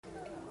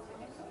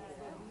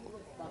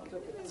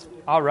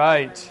All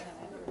right.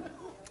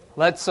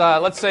 Let's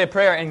say a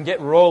prayer and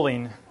get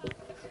rolling.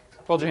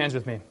 Fold your hands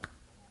with me.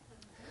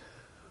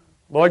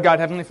 Lord God,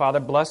 Heavenly Father,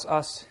 bless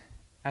us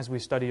as we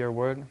study your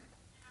word.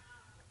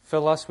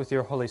 Fill us with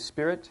your Holy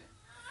Spirit,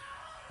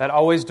 that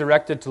always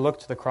directed to look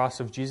to the cross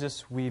of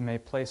Jesus, we may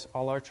place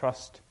all our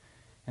trust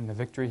in the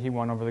victory he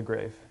won over the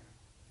grave.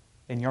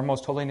 In your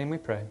most holy name we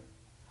pray.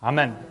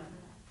 Amen.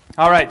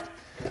 All right.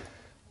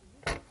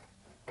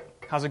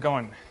 How's it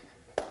going?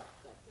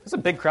 It's a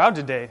big crowd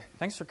today.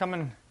 Thanks for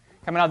coming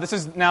out. This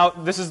is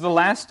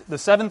the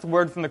seventh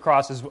word from the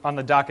cross is on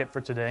the docket for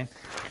today.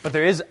 But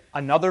there is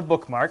another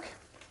bookmark,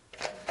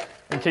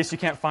 in case you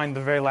can't find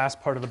the very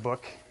last part of the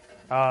book.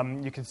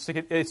 You can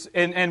stick it.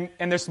 And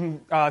there's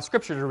some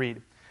scripture to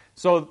read.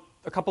 So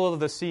a couple of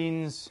the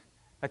scenes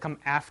that come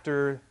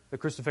after the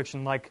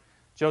crucifixion, like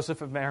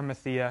Joseph of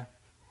Arimathea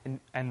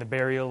and the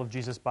burial of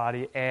Jesus'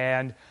 body,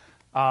 and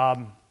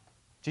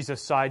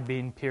Jesus' side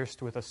being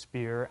pierced with a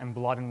spear and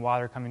blood and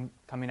water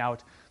coming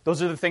out.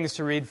 Those are the things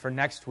to read for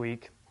next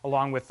week,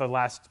 along with the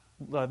last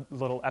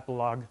little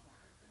epilogue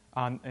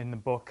in the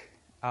book.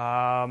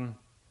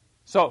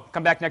 So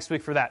come back next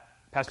week for that.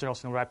 Pastor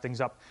Nelson will wrap things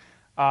up.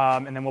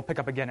 And then we'll pick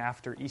up again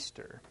after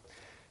Easter.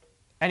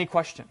 Any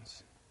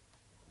questions?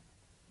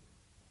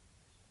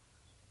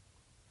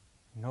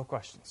 No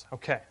questions.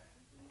 Okay.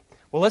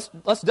 Well,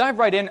 let's dive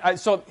right in.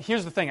 So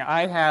here's the thing.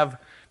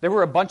 There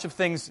were a bunch of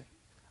things.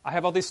 I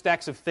have all these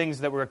stacks of things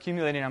that were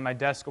accumulating on my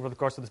desk over the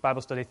course of this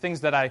Bible study, things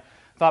that I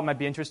thought might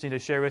be interesting to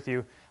share with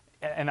you,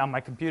 and on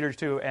my computer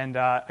too, and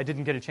I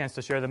didn't get a chance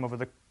to share them over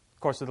the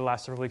course of the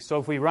last several weeks. So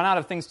if we run out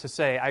of things to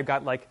say, I've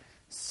got like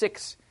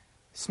 6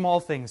 small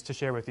things to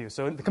share with you.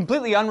 So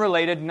completely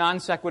unrelated, non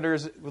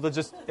sequiturs. We'll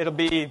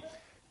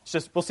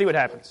see what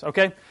happens,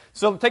 okay?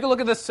 So take a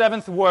look at the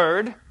 7th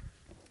word,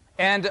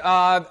 and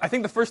I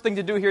think the first thing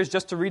to do here is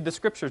just to read the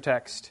scripture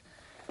text.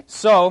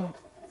 So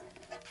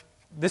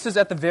this is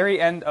at the very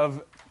end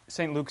of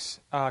St. Luke's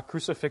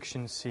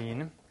crucifixion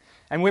scene.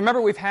 And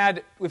remember, we've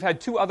had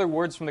 2 other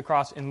words from the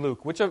cross in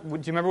Luke. Do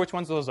you remember which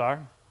ones those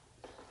are?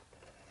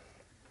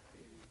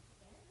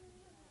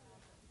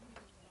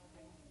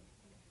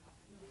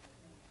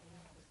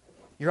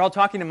 You're all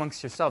talking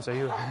amongst yourselves, are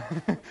you?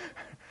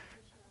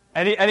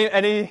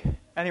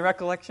 Any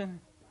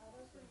recollection?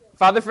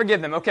 Father,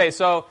 forgive them. Okay,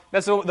 so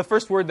that's the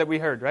first word that we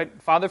heard, right?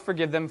 Father,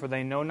 forgive them, for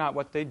they know not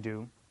what they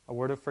do. A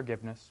word of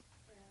forgiveness.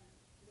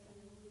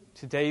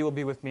 Today you will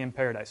be with me in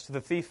paradise. To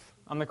the thief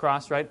on the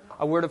cross, right?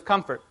 A word of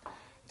comfort.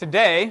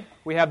 Today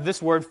we have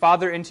this word,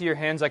 Father, into your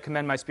hands I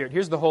commend my spirit.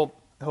 Here's a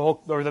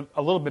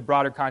little bit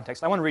broader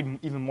context. I want to read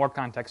even more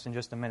context in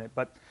just a minute,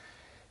 but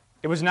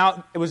it was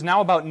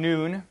now about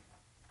noon,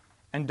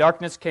 and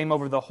darkness came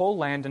over the whole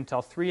land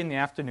until 3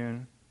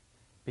 p.m.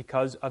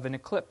 because of an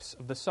eclipse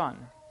of the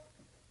sun.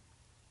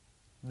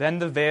 Then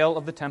the veil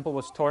of the temple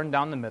was torn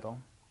down the middle.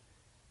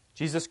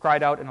 Jesus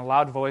cried out in a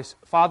loud voice,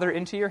 Father,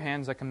 into your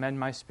hands I commend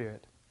my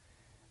spirit.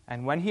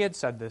 And when he had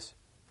said this,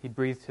 he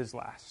breathed his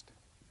last.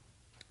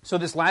 So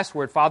this last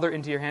word, Father,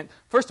 into your hand,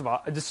 first of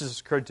all, this has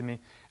occurred to me.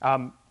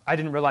 I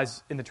didn't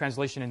realize in the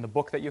translation in the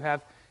book that you have,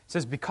 it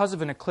says because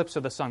of an eclipse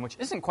of the sun, which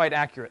isn't quite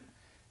accurate.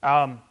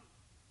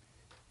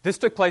 This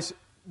took place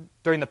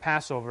during the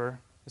Passover,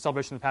 the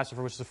celebration of the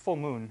Passover, which is a full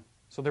moon.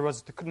 So there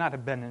could not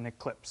have been an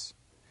eclipse.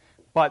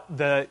 But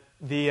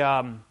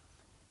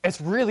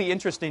it's really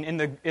interesting. In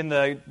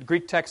the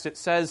Greek text, it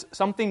says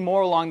something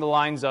more along the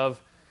lines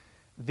of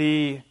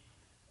the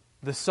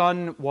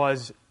sun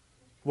was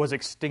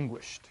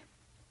extinguished,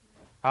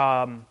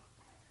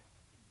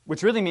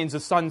 which really means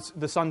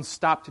the sun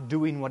stopped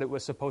doing what it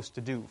was supposed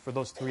to do for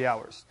those 3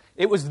 hours.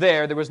 It was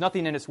there. There was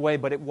nothing in its way,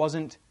 but it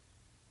wasn't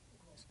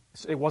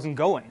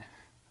going.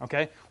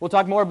 Okay, we'll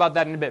talk more about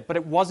that in a bit. But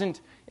it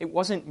wasn't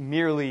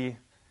merely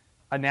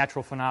a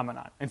natural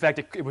phenomenon. In fact,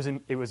 it was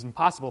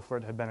impossible for it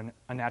to have been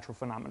a natural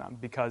phenomenon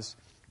because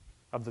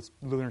of the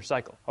lunar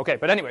cycle. Okay,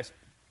 but anyways,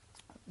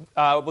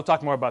 we'll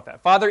talk more about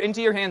that. Father,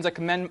 into your hands I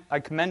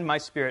commend my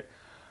spirit.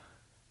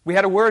 We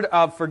had a word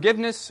of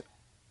forgiveness,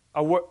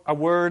 a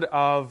word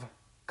of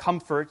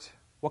comfort.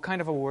 What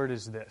kind of a word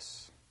is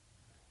this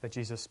that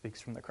Jesus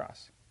speaks from the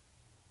cross?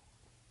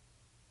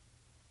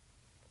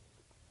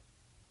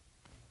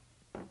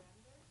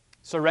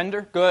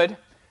 Surrender, good.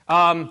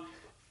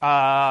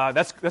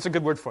 That's a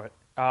good word for it.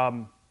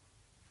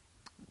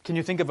 Can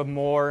you think of a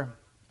more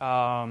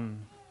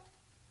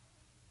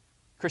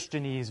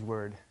Christianese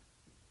word?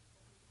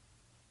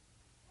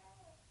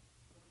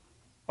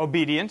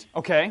 Obedient,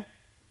 okay.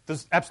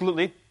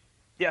 Absolutely,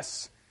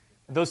 yes.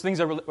 Those things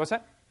are, what's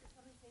that?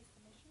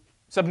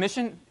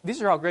 Submission?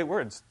 These are all great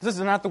words. This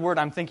is not the word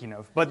I'm thinking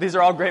of, but these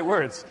are all great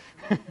words.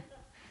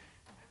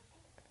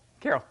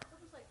 Carol?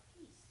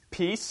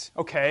 Peace,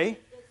 okay.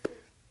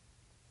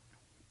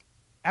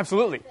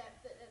 Absolutely. That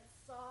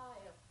sigh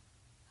of...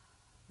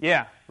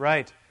 Yeah,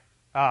 right.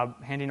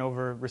 Handing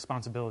over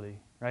responsibility,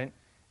 right?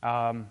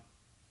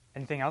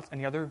 Anything else?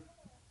 Any other?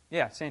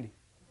 Yeah, Sandy.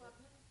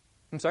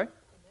 I'm sorry?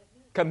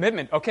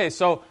 Commitment. Okay,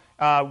 so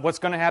what's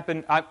going to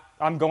happen?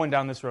 I'm going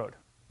down this road,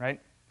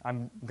 right?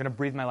 I'm going to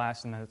breathe my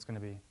last, and then it's going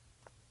to be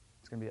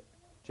it.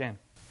 Jan.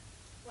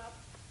 Well,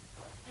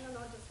 I don't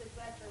know just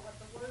exactly what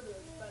the word is,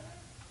 but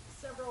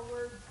several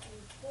words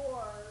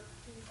before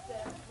he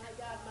said, my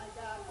God,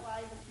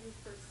 why have you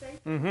forsaken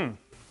me? Mm-hmm.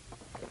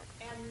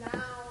 And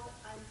now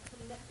he's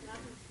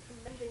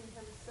commending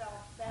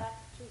himself back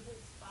to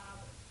his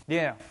Father.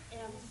 Yeah.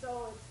 And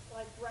so it's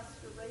like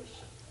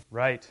restoration.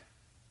 Right.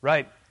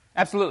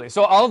 Absolutely.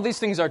 So all of these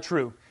things are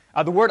true.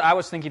 The word I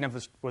was thinking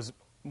of was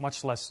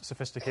much less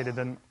sophisticated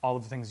than all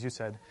of the things you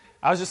said.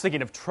 I was just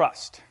thinking of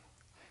trust.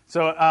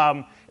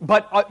 So,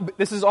 but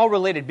this is all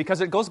related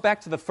because it goes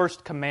back to the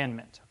first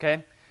commandment,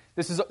 okay?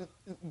 This is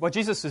what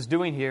Jesus is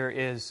doing here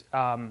is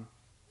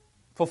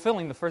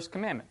fulfilling the first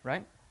commandment,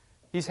 right?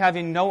 He's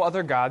having no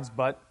other gods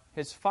but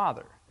his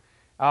Father.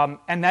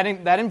 And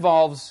that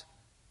involves,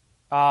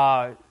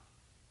 what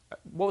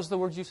was the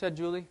word you said,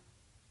 Julie?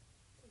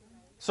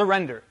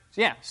 Surrender.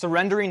 Yeah,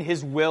 surrendering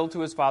his will to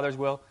his Father's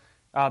will,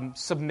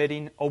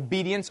 submitting,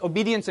 obedience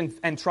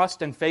and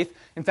trust and faith.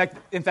 In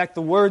fact,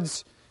 the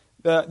words,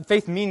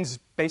 faith means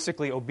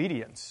basically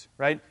obedience,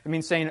 right? It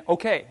means saying,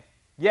 okay,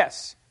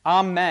 yes,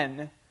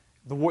 amen.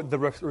 The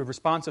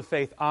response of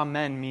faith,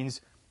 amen, means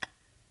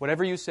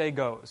whatever you say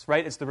goes,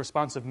 right? It's the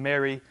response of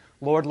Mary,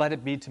 Lord, let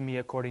it be to me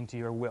according to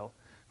your will.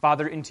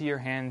 Father, into your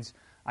hands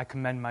I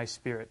commend my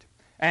spirit.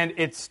 And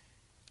it's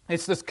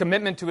this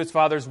commitment to his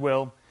Father's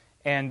will,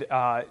 and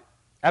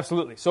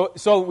absolutely.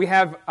 So we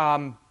have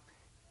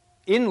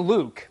in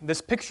Luke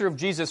this picture of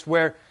Jesus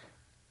where,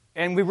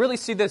 and we really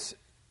see this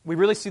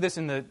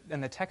in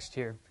the text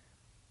here.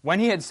 When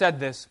he had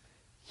said this,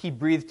 he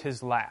breathed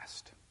his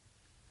last.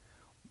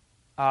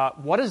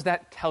 What does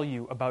that tell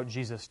you about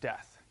Jesus'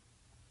 death?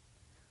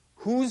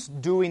 Who's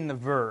doing the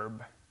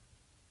verb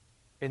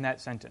in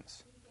that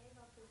sentence?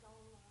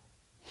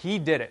 He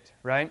did it,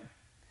 right?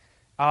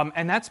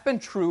 And that's been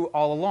true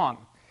all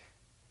along.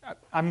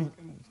 I'm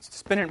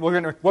spinning. We're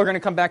going to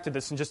come back to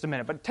this in just a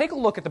minute. But take a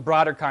look at the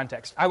broader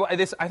context.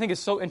 This I think is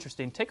so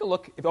interesting. Take a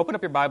look. If you open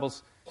up your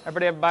Bibles,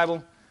 everybody have a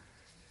Bible?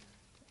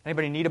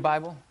 Anybody need a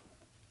Bible?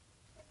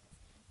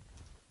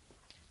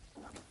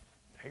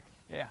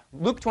 Yeah.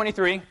 Luke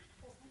 23.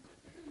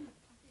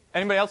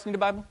 Anybody else need a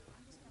Bible?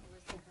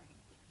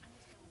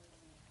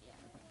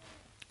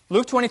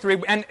 Luke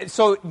 23. And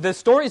so the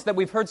stories that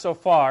we've heard so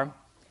far,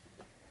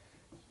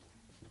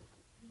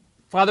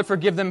 Father,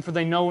 forgive them, for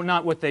they know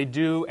not what they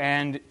do,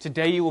 and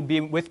today you will be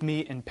with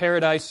me in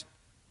paradise.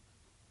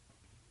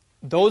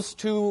 Those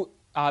two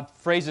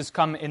phrases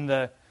come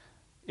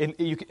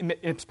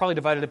it's probably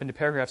divided up into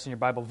paragraphs in your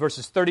Bible,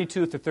 verses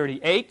 32 through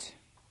 38,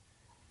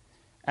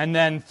 and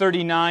then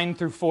 39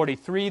 through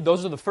 43.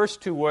 Those are the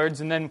first two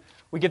words, and then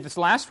we get this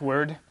last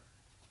word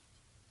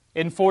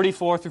in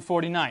 44 through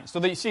 49. So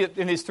that you see it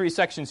in these three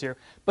sections here.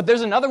 But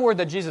there's another word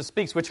that Jesus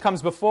speaks, which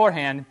comes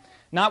beforehand,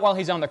 not while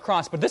he's on the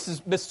cross, but this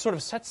sort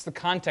of sets the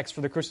context for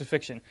the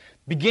crucifixion,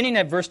 beginning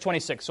at verse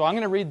 26. So I'm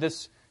going to read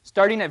this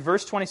starting at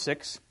verse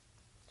 26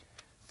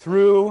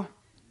 through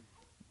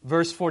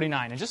verse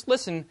 49. And just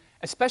listen,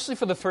 especially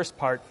for the first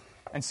part,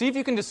 and see if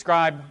you can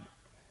describe...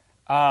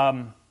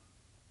 So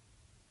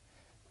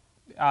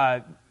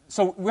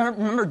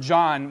remember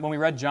John, when we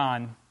read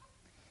John,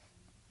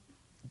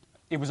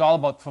 it was all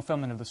about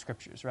fulfillment of the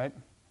Scriptures, right?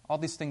 All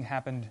these things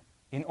happened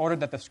in order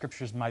that the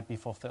Scriptures might be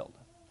fulfilled.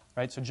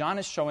 Right? So John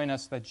is showing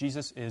us that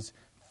Jesus is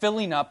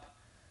filling up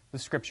the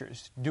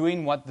Scriptures,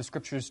 doing what the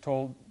Scriptures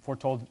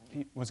foretold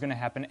was going to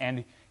happen,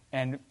 and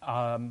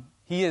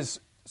he is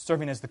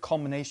serving as the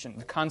culmination,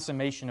 the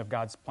consummation of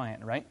God's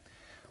plan, right?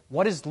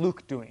 What is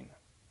Luke doing?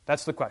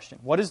 That's the question.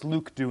 What is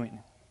Luke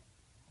doing?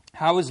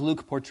 How is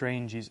Luke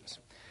portraying Jesus?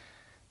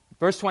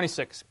 Verse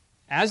 26,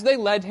 as they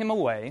led him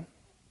away,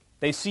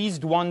 they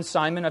seized one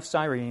Simon of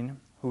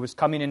Cyrene, who was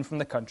coming in from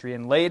the country,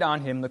 and laid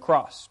on him the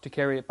cross to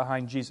carry it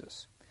behind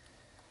Jesus.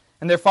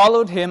 And there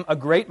followed him a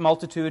great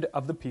multitude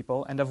of the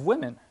people and of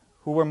women,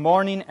 who were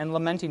mourning and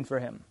lamenting for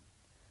him.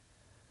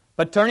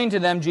 But turning to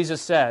them,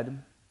 Jesus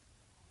said,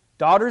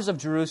 Daughters of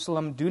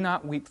Jerusalem, do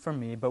not weep for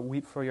me, but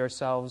weep for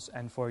yourselves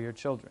and for your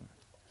children.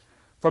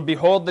 For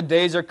behold, the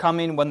days are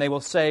coming when they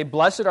will say,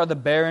 Blessed are the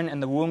barren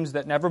and the wombs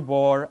that never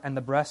bore, and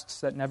the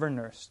breasts that never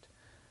nursed.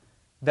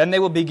 Then they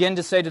will begin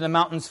to say to the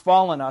mountains,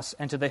 Fall on us,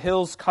 and to the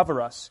hills,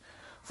 Cover us.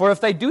 For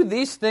if they do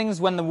these things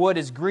when the wood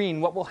is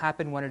green, what will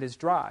happen when it is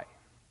dry?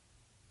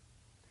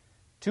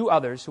 2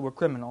 others, who were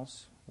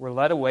criminals, were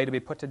led away to be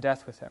put to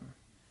death with him.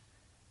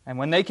 And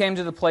when they came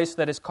to the place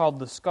that is called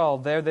the Skull,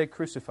 there they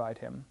crucified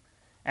him,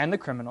 and the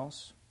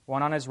criminals,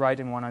 one on his right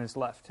and one on his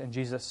left. And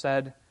Jesus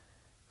said,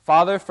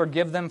 Father,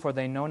 forgive them, for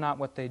they know not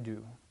what they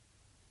do.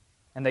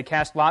 And they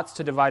cast lots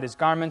to divide his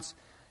garments,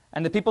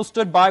 and the people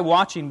stood by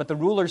watching, but the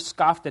rulers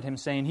scoffed at him,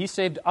 saying, He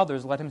saved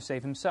others, let him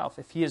save himself,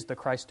 if he is the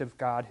Christ of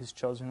God, his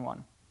chosen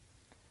one.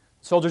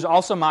 Soldiers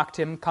also mocked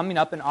him, coming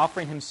up and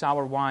offering him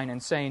sour wine,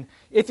 and saying,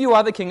 If you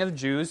are the king of the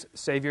Jews,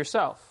 save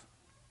yourself.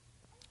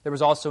 There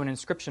was also an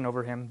inscription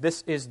over him,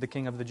 This is the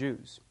King of the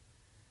Jews.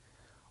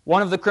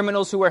 One of the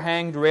criminals who were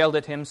hanged railed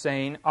at him,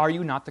 saying, Are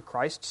you not the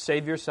Christ?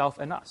 Save yourself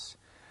and us.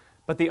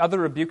 But the other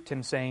rebuked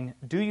him, saying,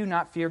 Do you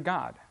not fear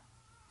God,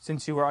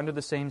 since you are under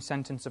the same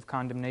sentence of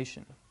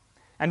condemnation?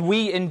 And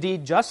we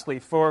indeed justly,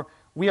 for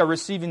we are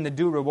receiving the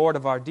due reward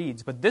of our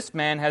deeds. But this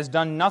man has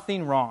done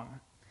nothing wrong.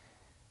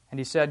 And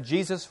he said,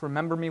 Jesus,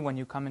 remember me when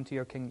you come into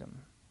your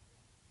kingdom.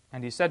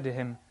 And he said to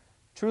him,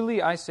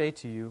 Truly I say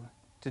to you,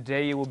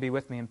 today you will be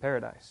with me in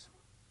paradise.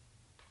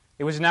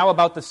 It was now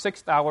about the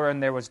 6th hour,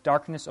 and there was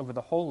darkness over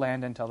the whole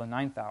land until the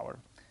 9th hour,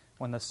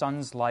 when the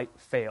sun's light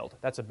failed.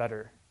 That's a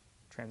better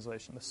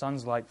translation. The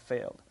sun's light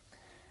failed.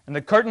 And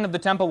the curtain of the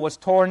temple was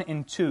torn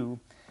in two.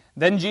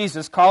 Then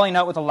Jesus, calling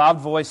out with a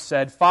loud voice,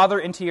 said, Father,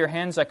 into your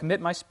hands I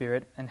commit my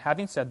spirit. And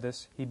having said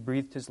this, he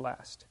breathed his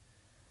last.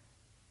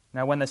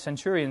 Now when the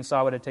centurion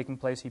saw what had taken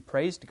place, he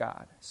praised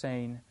God,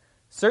 saying,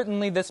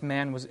 Certainly this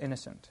man was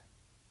innocent.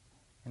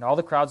 And all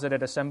the crowds that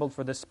had assembled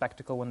for this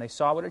spectacle, when they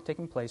saw what had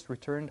taken place,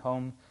 returned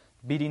home,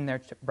 beating their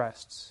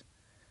breasts.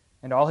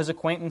 And all his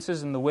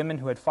acquaintances and the women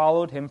who had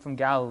followed him from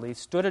Galilee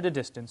stood at a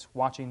distance,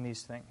 watching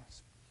these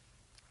things.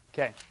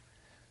 Okay,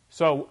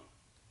 so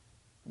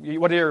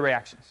what are your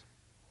reactions?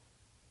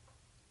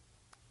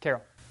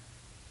 Carol.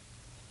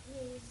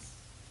 He's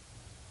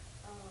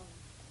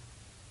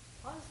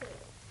honestly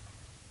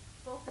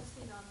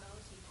focusing on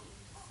those he came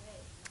to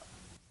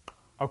save.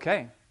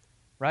 Okay,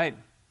 right.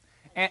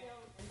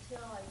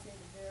 Until I say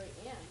the very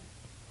end,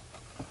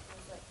 I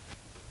was like,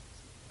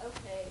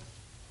 okay,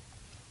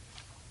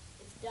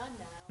 it's done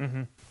now.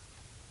 Mm-hmm.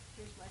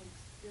 Here's my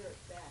spirit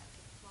back to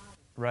the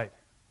Father.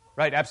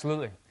 Right,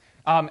 absolutely.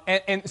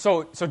 And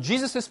so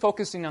Jesus is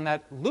focusing on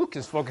that. Luke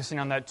is focusing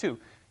on that too.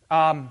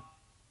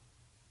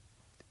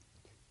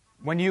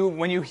 When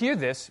you hear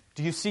this,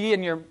 do you see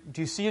in your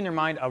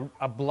mind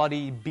a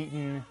bloody,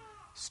 beaten,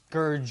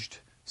 scourged,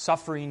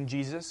 suffering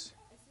Jesus?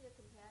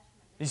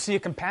 You see a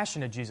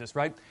compassionate Jesus,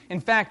 right? In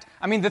fact,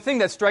 I mean, the thing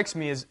that strikes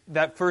me is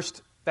that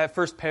first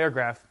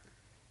paragraph.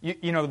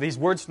 You know, these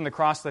words from the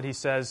cross that he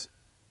says,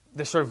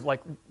 they're sort of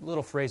like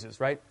little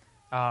phrases, right?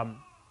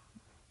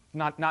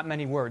 Not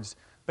many words.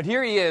 But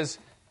here he is,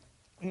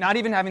 not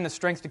even having the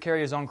strength to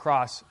carry his own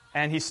cross,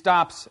 and he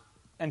stops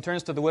and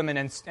turns to the women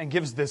and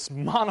gives this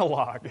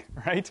monologue,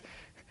 right?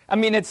 I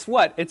mean, it's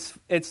what?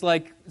 It's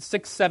like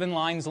 6-7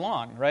 lines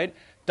long, right?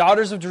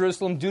 Daughters of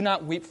Jerusalem, do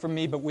not weep for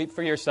me, but weep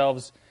for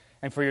yourselves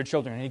and for your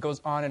children. And he goes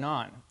on and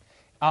on.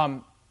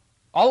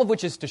 All of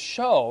which is to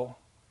show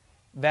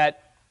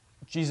that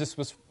Jesus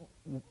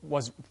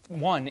was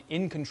one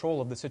in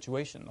control of the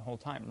situation the whole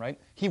time, right?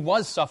 He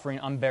was suffering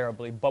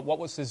unbearably, but what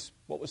was his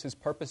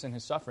purpose in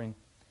his suffering?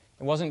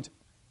 It wasn't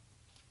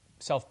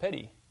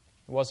self-pity.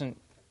 It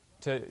wasn't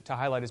to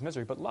highlight his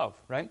misery, but love,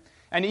 right?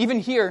 And even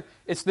here,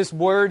 it's this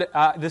word,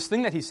 this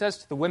thing that he says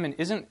to the women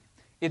it's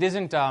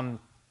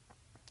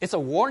a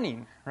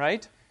warning,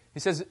 right? He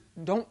says,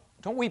 don't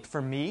weep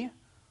for me,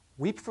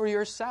 weep for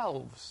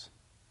yourselves,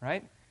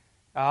 right?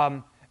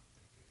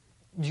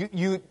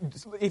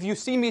 If you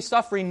see me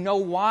suffering, know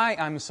why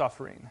I'm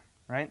suffering,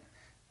 right?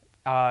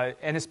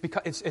 And it's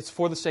because it's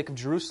for the sake of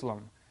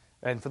Jerusalem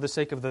and for the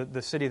sake of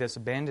the city that's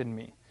abandoned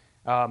me.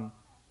 Okay.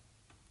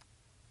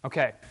 What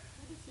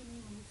does he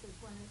mean when he says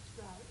when it's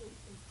dry?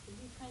 Is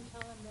he trying to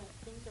tell them that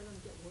things are going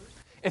to get worse?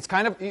 It's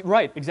kind of,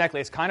 right,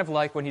 exactly. It's kind of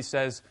like when he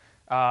says,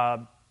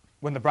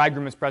 when the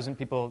bridegroom is present,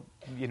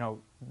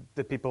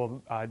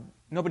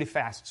 nobody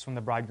fasts when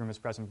the bridegroom is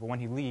present, but when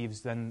he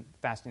leaves, then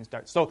fasting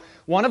starts. So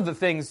one of the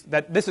things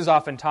that this is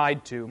often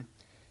tied to,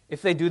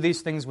 if they do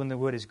these things when the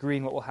wood is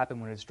green, what will happen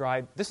when it's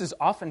dry? This is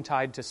often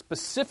tied to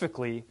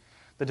specifically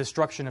the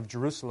destruction of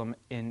Jerusalem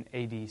in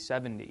AD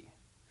 70,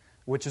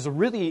 which is a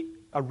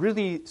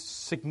really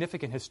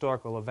significant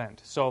historical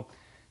event. So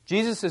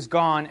Jesus is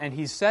gone, and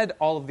he's said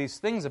all of these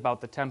things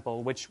about the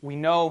temple, which we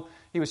know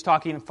he was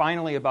talking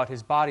finally about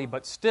his body,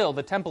 but still,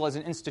 the temple as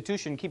an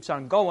institution keeps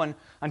on going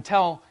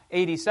until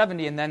AD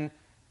 70, and then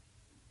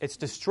it's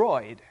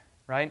destroyed,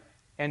 right?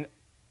 And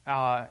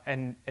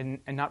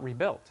not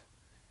rebuilt.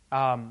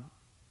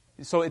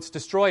 So it's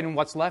destroyed, and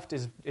what's left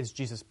is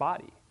Jesus'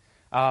 body.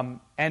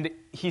 And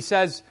he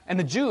says, and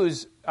the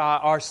Jews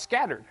are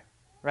scattered,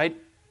 right?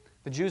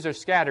 The Jews are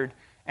scattered.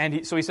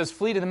 And so he says,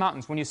 flee to the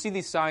mountains. When you see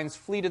these signs,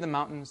 flee to the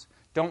mountains.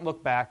 Don't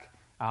look back.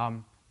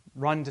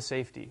 Run to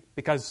safety.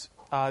 Because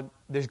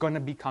there's going to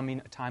be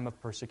coming a time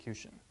of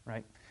persecution,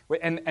 right?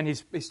 And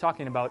he's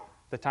talking about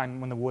the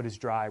time when the wood is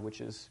dry, which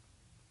is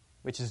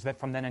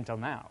from then until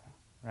now,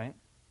 right?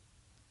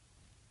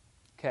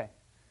 Okay.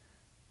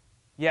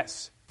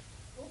 Yes?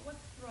 Well, what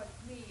struck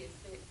me is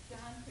that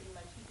John pretty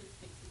much, he just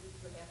thinks that this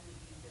is what happened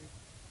to Jesus.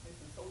 There's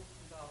some soldiers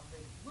involved,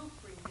 but Luke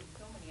brings in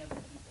so many other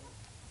people.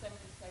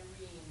 Simon of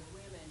Cyrene, the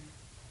women,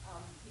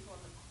 people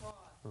on the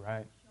cross.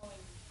 Right.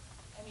 Showing,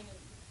 I mean,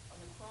 on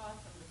the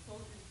cross, the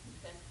soldiers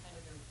confess kind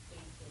of their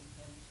faith in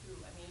him, too.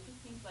 I mean, it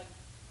just seems like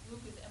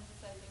Luke is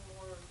emphasizing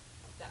more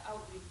the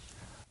outreach.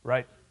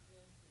 Right.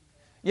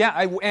 Yeah,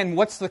 and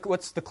what's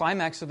the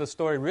climax of the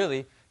story,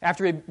 really?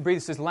 After he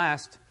breathes his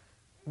last,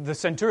 the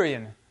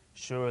centurion,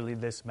 surely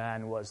this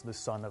man was the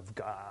Son of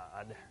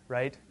God,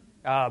 right?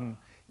 That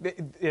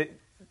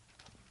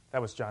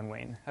was John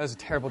Wayne. That was a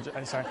terrible...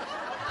 I'm sorry.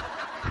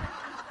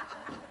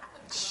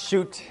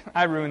 Shoot,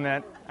 I ruined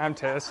that.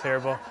 That's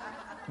terrible.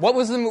 What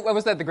was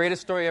that? The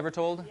greatest story ever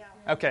told? Yeah.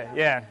 Okay,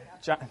 yeah.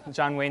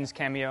 John Wayne's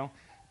cameo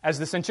as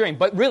the centurion.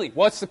 But really,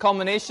 what's the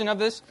culmination of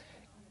this?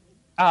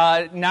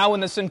 Now when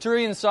the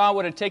centurion saw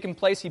what had taken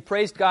place, he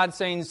praised God,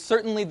 saying,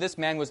 "Certainly this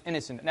man was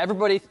innocent." And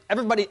everybody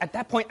at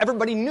that point,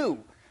 everybody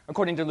knew,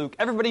 according to Luke,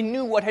 everybody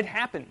knew what had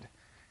happened.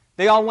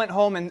 They all went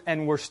home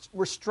and were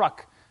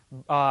struck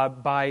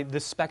by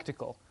this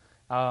spectacle,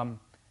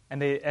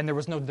 and there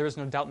was no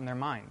doubt in their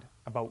mind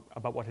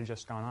about what had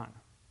just gone on,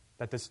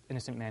 that this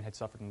innocent man had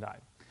suffered and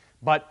died.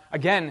 But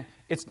again,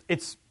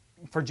 it's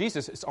for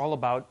Jesus, it's all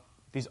about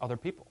these other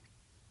people.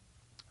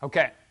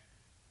 Okay.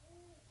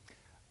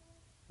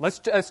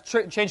 Let's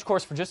change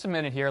course for just a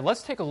minute here.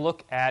 Let's take a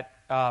look at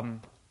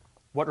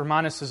what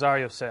Romanus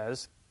Cesario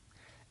says.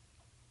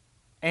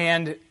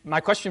 And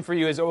my question for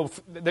you is,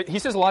 he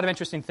says a lot of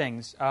interesting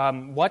things.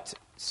 What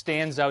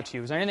stands out to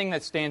you? Is there anything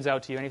that stands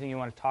out to you, anything you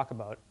want to talk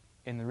about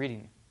in the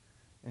reading,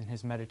 in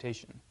his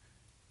meditation?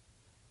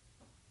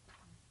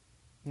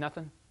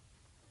 Nothing?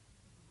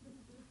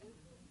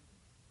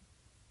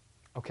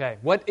 Okay.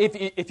 What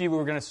if you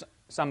were going to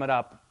sum it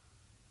up,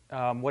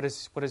 what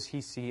does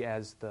he see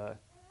as the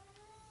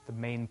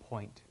main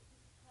point?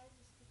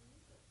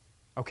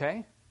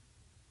 Okay.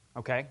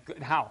 Okay.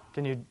 Good. How?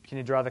 Can you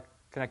draw the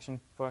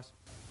connection for us?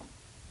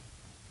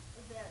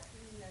 That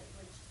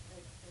which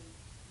the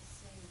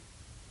same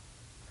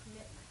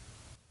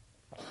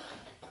commitment.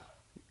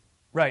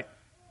 Right.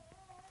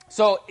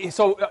 So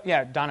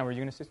yeah, Donna, were you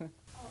going to say something?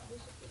 Oh, this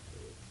is the truth.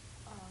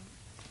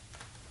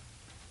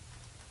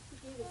 He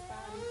gave his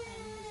body,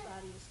 and his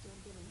body is still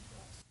given to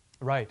us.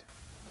 Right.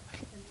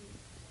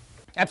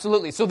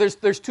 Absolutely. So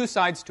there's two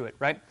sides to it,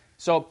 right?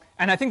 So,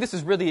 and I think this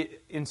is really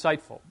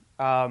insightful.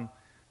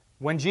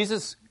 When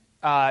Jesus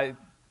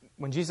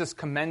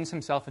commends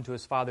himself into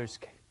his Father's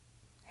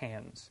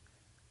hands,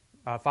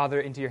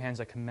 Father, into your hands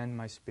I commend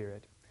my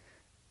spirit.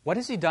 What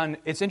has he done?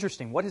 It's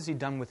interesting. What has he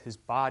done with his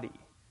body?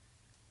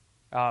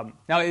 Now,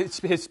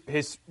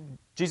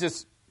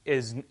 Jesus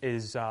is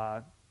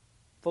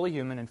fully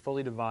human and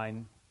fully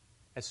divine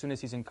as soon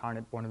as he's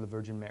incarnate, born of the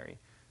Virgin Mary.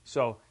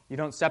 So you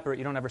don't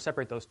ever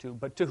separate those two.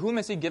 But to whom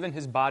has he given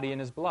his body and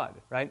his blood,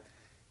 right?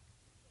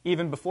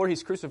 Even before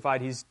he's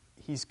crucified, he's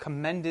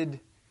commended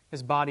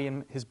his body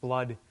and his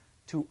blood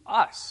to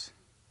us,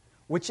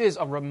 which is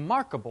a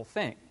remarkable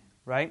thing,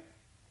 right?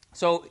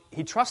 So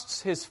he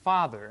trusts his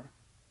Father.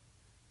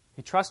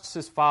 He trusts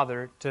his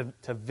Father to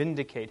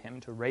vindicate him,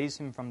 to raise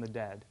him from the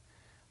dead.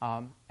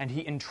 And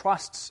he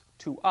entrusts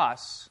to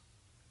us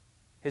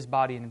his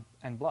body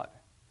and blood.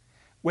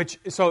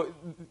 So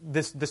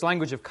this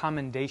language of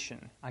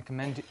commendation, I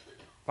commend,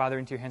 Father,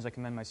 into your hands I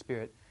commend my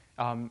spirit,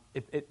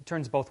 it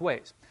turns both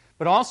ways.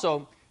 But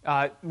also,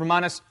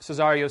 Romanus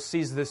Cesario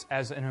sees this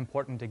as an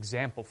important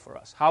example for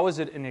us. How is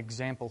it an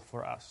example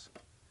for us?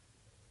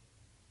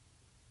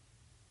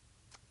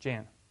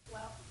 Jan.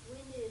 Well, we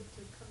need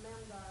to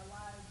commend our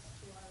lives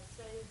to our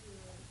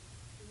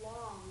Savior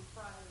long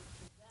prior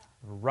to death.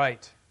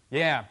 Right.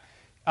 Yeah.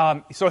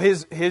 So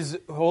his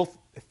whole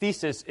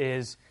thesis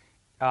is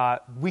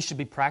we should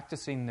be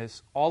practicing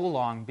this all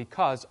along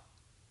because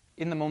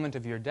in the moment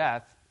of your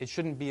death, it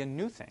shouldn't be a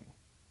new thing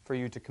for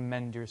you to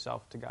commend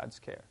yourself to God's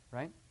care,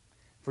 right?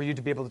 For you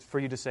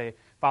to say,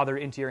 Father,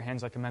 into your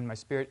hands I commend my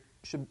spirit,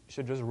 should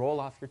just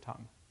roll off your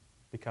tongue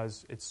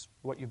because it's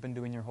what you've been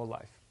doing your whole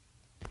life.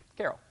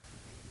 Carol.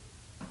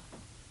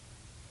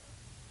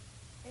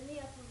 In the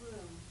upper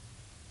room,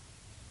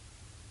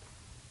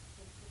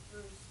 it's the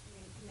first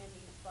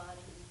commending of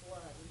body and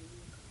blood in the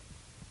Eucharist.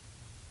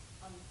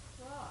 On the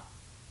cross,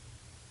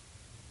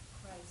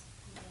 Christ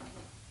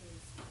commended his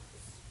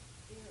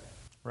spirit.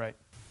 Right.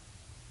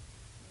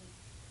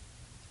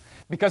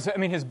 Because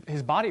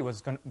his body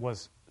was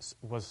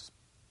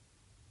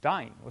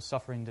dying, was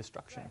suffering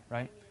destruction,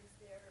 right?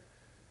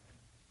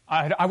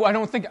 I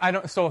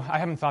don't. So I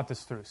haven't thought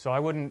this through. So I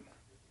would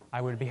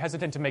be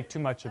hesitant to make too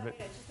much of it.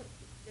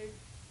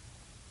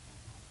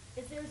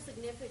 Is there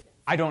significance?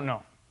 I don't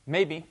know.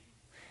 Maybe.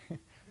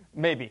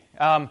 Maybe.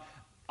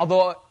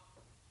 Although.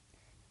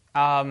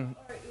 Or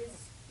is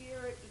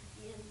spirit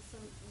in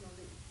some?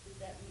 Does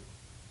that mean?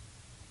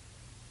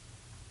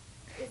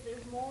 Is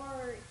there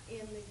more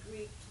in the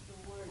Greek to the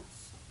word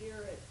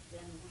spirit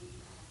than we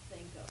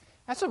think of?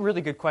 That's a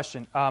really good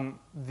question. I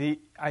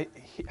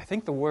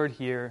think the word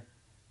here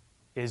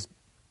is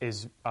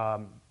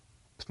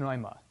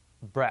pneuma,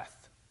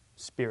 breath,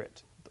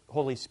 spirit,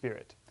 Holy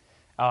Spirit,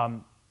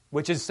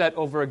 which is set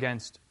over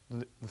against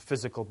the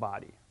physical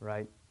body,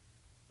 right?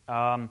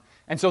 And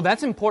so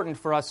that's important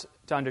for us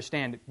to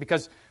understand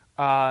because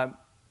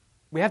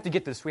we have to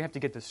get this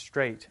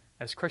straight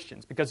as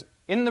Christians. Because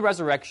in the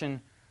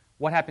resurrection,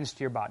 what happens to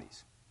your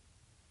bodies?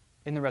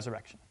 In the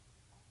resurrection,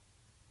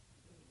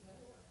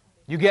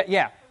 you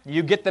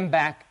get them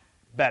back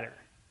better,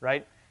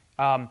 right?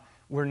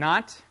 We're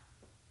not.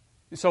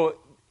 So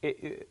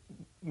a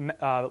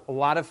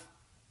lot of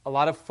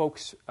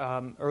folks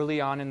early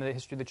on in the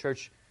history of the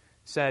church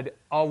said,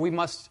 "Oh,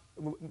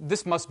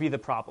 this must be the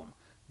problem.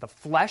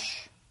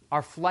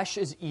 Our flesh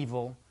is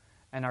evil,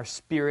 and our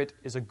spirit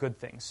is a good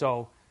thing.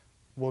 So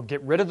we'll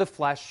get rid of the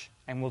flesh,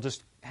 and we'll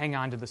just hang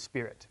on to the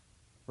spirit,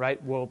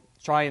 right? We'll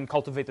try and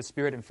cultivate the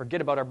spirit and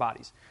forget about our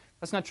bodies.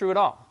 That's not true at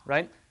all,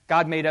 right?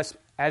 God made us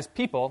as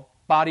people,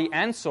 body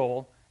and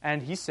soul,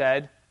 and he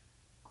said,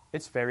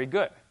 it's very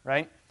good,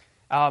 right?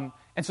 And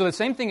so the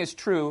same thing is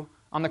true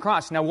on the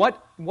cross. Now,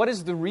 what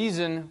is the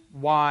reason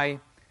why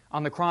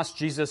on the cross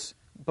Jesus,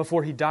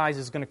 before he dies,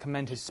 is going to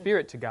commend his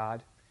spirit to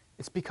God?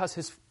 It's because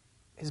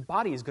his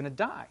body is going to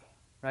die,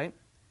 right?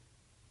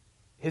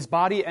 His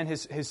body and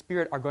his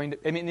spirit are going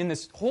to, in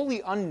this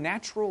wholly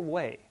unnatural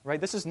way,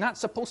 right? This is not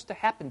supposed to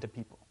happen to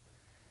people.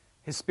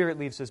 His spirit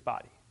leaves his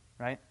body,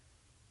 right?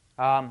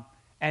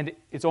 And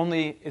it's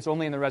only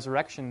in the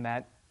resurrection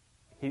that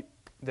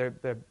they're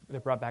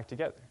brought back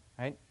together,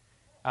 right?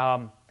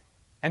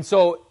 And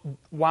so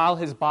while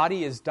his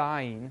body is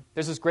dying,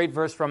 there's this great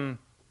verse from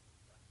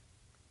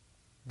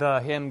the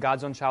hymn,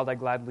 God's Own Child, I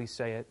Gladly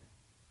Say It.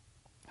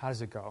 How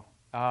does it go?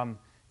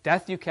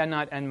 Death, you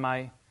cannot end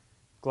my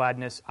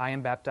gladness. I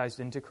am baptized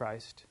into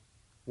Christ.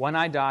 When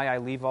I die, I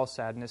leave all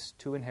sadness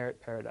to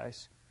inherit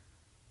paradise.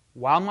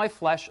 While my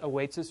flesh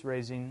awaits its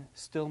raising,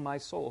 still my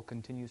soul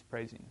continues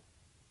praising.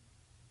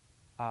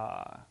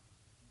 I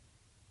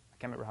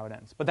can't remember how it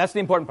ends, but that's the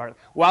important part.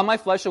 While my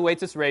flesh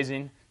awaits its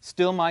raising,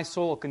 still my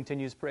soul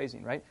continues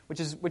praising, right? Which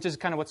is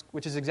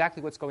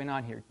exactly what's going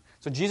on here.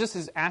 So Jesus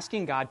is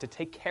asking God to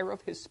take care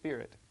of his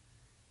spirit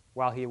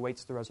while he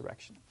awaits the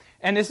resurrection.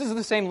 And this is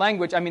the same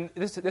language. I mean,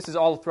 this is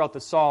all throughout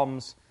the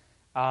Psalms.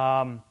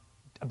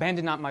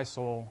 Abandon not my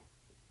soul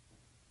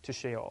to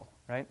Sheol,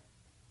 right?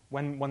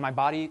 When my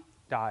body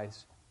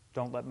dies,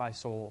 don't let my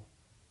soul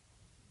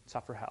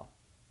suffer hell.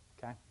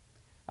 Okay?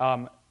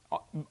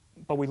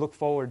 But we look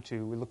forward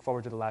to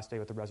the last day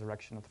with the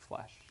resurrection of the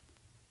flesh.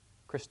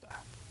 Krista.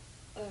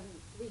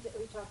 We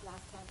talked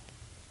last time,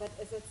 but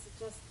it's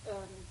just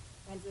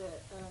when the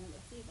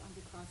thief on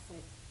the cross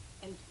said,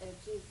 and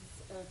Jesus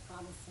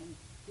promised him,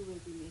 "You will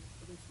be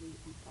with me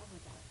in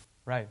paradise."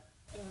 Right.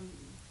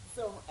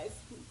 So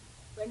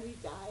when we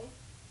die,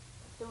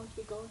 don't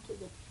we go to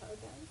the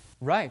paradise?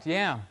 Right.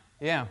 Yeah.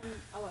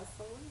 Our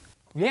soul.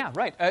 Yeah.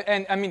 Right.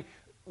 And I mean,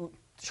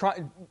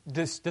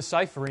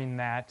 deciphering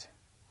that.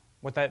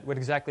 What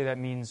exactly that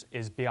means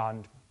is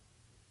beyond.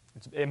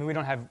 We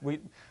don't have.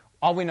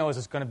 All we know is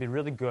it's going to be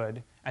really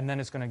good, and then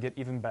it's going to get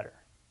even better,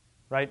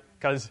 right?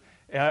 Because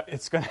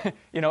it's going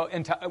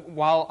to,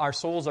 while our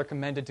souls are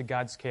commended to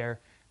God's care,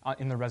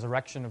 in the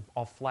resurrection of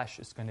all flesh,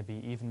 it's going to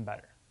be even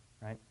better,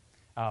 right?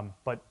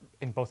 But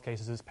in both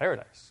cases, it's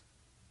paradise,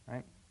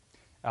 right?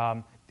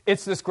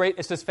 It's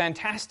this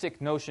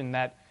fantastic notion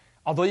that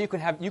although you can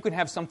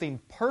have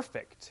something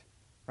perfect,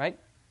 right?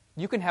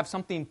 You can have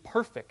something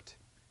perfect.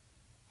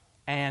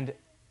 And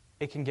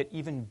it can get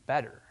even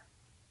better.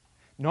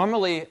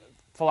 Normally,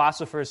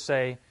 philosophers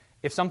say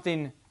if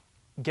something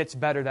gets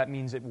better, that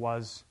means it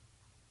was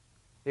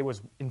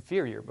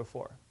inferior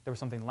before. There was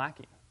something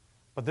lacking.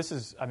 But this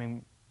is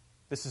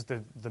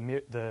the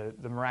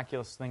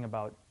miraculous thing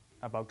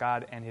about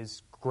God and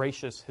his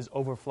gracious, his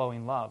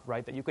overflowing love,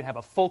 right? That you can have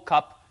a full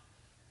cup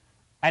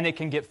and it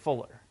can get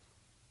fuller.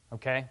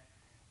 Okay?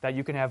 That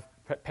you can have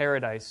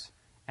paradise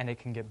and it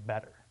can get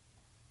better.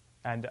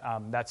 And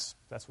that's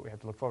what we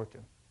have to look forward to.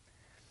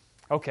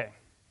 Okay.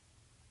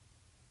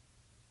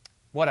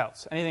 What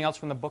else? Anything else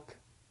from the book?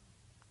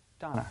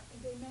 Donna.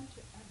 They mentioned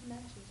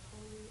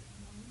holy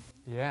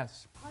anointing.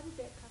 Yes. How did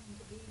that come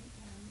into being,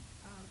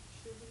 and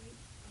should we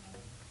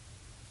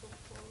look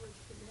forward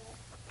to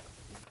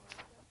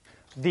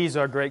that? These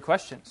are great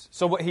questions.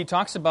 So what he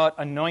talks about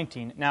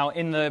anointing. Now,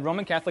 in the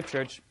Roman Catholic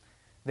Church,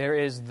 there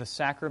is the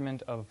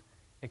sacrament of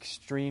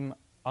extreme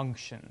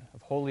unction,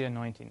 of holy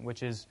anointing,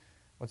 which is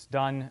what's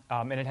done,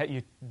 and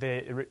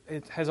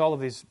it has all of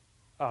these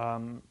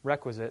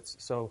requisites.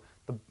 So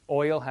the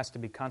oil has to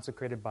be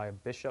consecrated by a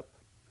bishop,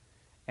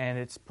 and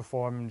it's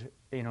performed,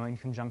 in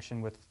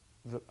conjunction with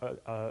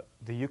the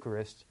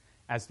Eucharist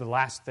as the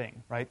last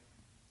thing, right?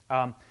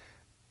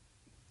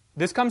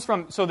 This comes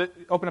from.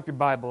 Open up your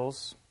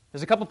Bibles.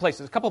 There's a couple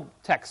places, a couple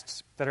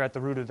texts that are at the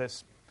root of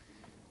this.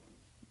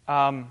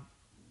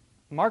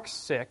 Mark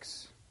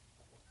 6.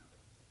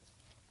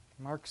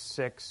 Mark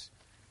 6.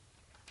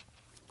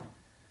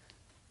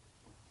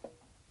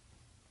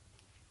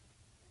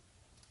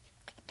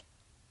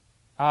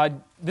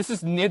 This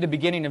is near the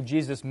beginning of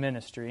Jesus'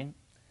 ministry,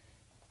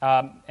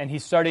 and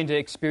he's starting to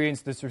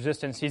experience this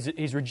resistance.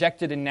 He's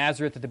rejected in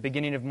Nazareth at the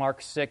beginning of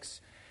Mark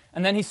 6,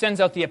 and then he sends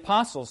out the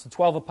apostles, the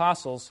 12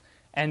 apostles,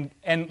 and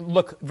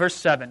look, verse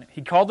 7.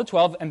 He called the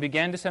 12 and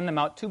began to send them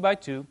out 2 by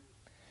 2,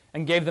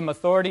 and gave them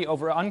authority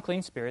over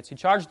unclean spirits. He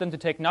charged them to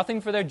take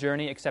nothing for their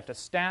journey except a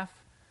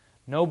staff,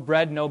 no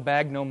bread, no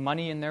bag, no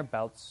money in their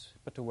belts,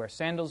 but to wear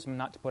sandals and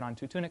not to put on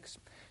 2 tunics.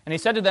 And he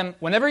said to them,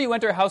 "Whenever you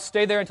enter a house,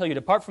 stay there until you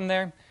depart from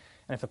there.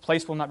 And if the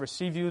place will not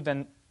receive you,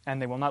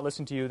 and they will not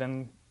listen to you,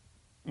 then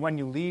when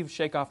you leave,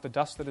 shake off the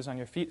dust that is on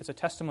your feet as a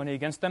testimony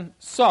against them."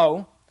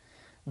 So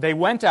they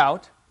went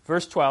out,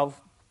 verse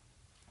 12,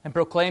 and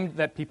proclaimed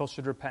that people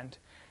should repent.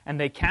 And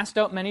they cast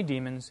out many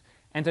demons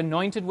and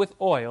anointed with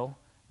oil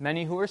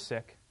many who were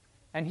sick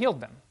and healed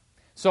them.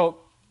 So,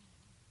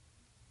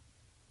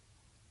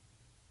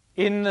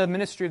 in the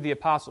ministry of the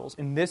apostles,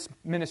 in this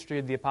ministry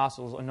of the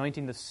apostles,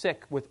 anointing the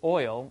sick with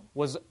oil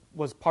was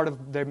part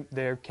of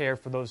their care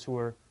for those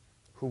for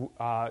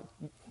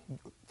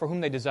whom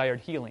they desired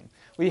healing.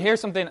 We hear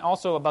something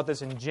also about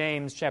this in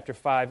James chapter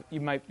 5. You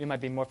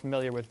might be more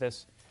familiar with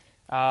this.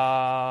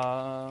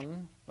 I'll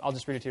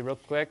just read it to you real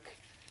quick.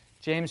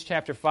 James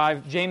chapter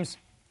 5. James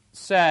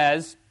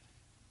says,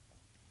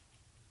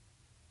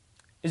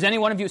 "Is any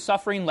one of you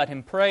suffering? Let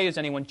him pray. Is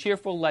anyone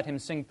cheerful? Let him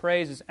sing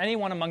praise. Is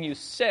anyone among you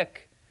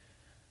sick?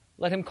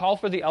 Let him call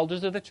for the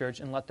elders of the church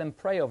and let them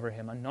pray over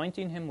him,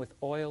 anointing him with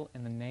oil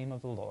in the name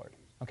of the Lord."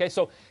 Okay,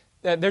 so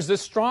there's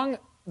this strong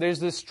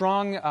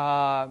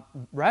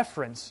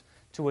reference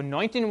to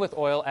anointing with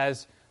oil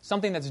as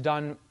something that's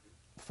done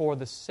for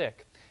the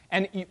sick.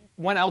 And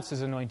when else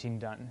is anointing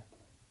done?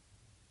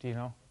 Do you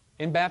know?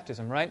 In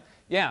baptism, right?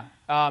 Yeah.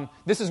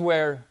 This is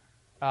where,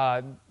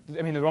 the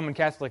Roman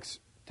Catholics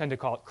tend to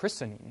call it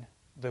christening.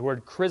 The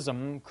word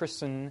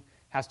christen,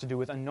 has to do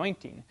with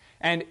anointing.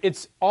 And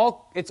it's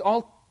all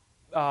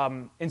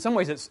in some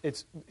ways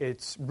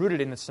it's rooted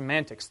in the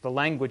semantics, the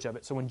language of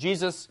it. So when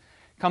Jesus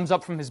comes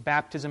up from his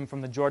baptism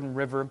from the Jordan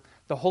River,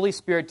 the Holy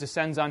Spirit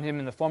descends on him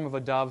in the form of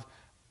a dove,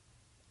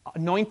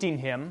 anointing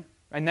him,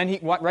 and then he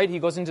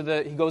goes into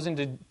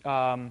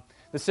the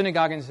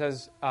synagogue and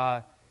says,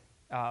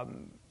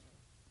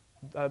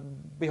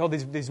 "Behold,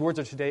 these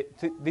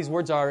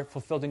words are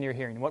fulfilled in your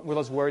hearing." What were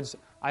those words?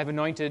 I have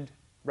anointed,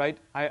 right?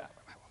 How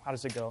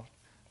does it go?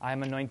 I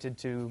am anointed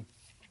to.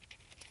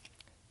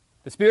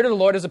 The Spirit of the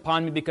Lord is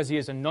upon me because He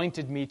has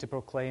anointed me to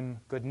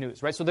proclaim good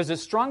news, right? So there's a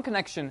strong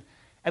connection,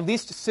 at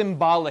least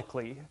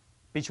symbolically,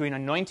 between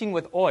anointing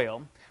with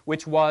oil,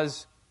 which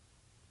was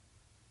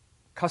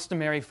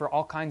customary for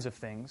all kinds of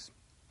things,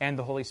 and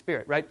the Holy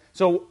Spirit, right?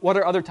 So what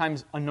are other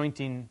times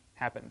anointing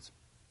happens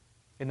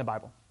in the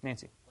Bible?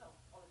 Nancy? Well,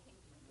 all the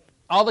kings.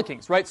 All the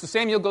kings, right? So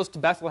Samuel goes to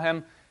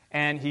Bethlehem,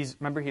 and he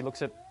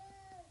looks at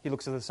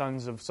the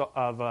sons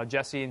of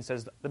Jesse and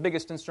says, the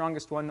biggest and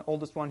strongest one,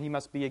 oldest one, he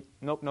must be.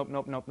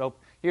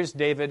 Nope. Here's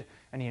David,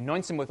 and he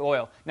anoints him with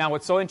oil. Now,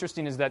 what's so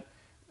interesting is that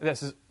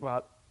this is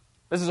a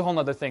whole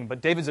other thing,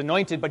 but David's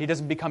anointed, but he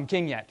doesn't become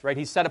king yet, right?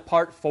 He's set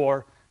apart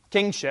for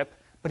kingship,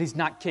 but he's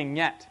not king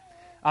yet.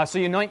 So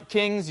you anoint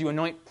kings, you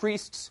anoint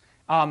priests.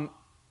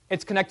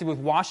 It's connected with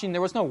washing.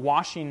 There was no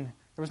washing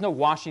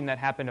that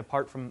happened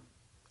apart from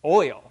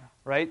oil,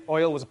 right?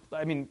 Oil was,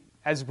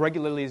 as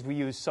regularly as we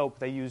use soap,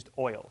 they used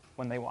oil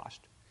when they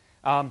washed.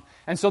 And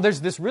so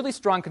there's this really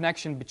strong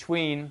connection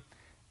between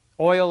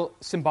oil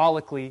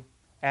symbolically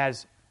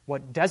as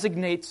what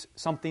designates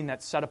something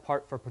that's set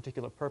apart for a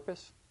particular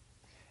purpose,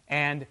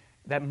 and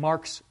that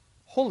marks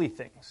holy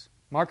things,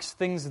 marks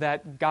things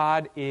that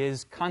God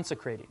is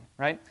consecrating,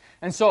 right?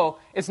 And so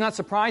it's not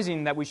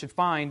surprising that we should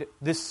find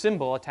this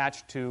symbol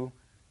attached to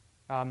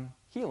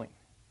healing,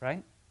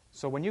 right?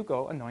 So when you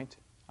go, anoint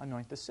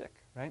the sick,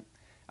 right?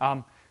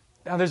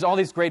 Now there's all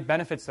these great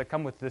benefits that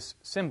come with this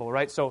symbol,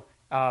 right? So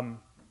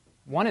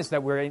one is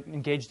that we're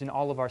engaged in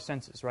all of our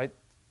senses, right?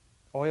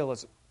 Oil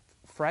is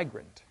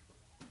fragrant.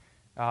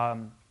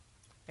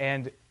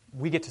 And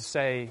we get to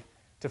say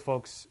to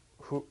folks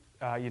who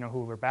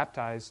were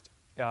baptized,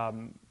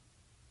 the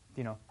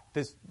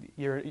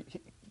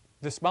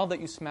smell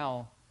that you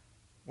smell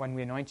when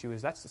we anoint you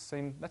that's the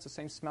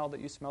same smell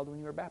that you smelled when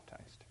you were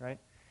baptized, right?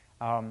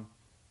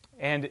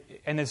 And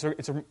it's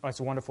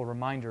a wonderful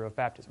reminder of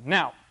baptism.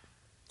 Now,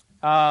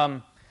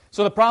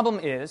 so the problem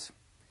is,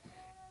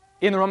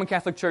 in the Roman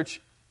Catholic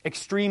Church,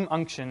 extreme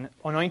unction,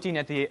 anointing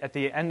at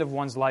the end of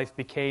one's life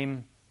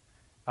became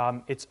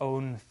its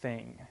own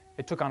thing.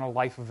 It took on a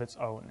life of its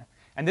own.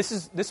 And this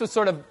was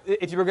sort of,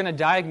 if you were going to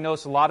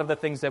diagnose a lot of the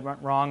things that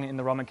went wrong in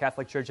the Roman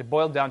Catholic Church, it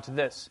boiled down to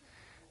this,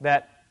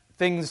 that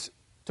things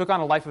took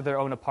on a life of their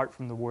own apart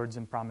from the words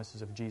and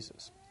promises of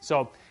Jesus.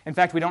 So, in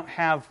fact, we don't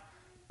have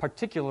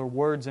particular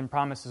words and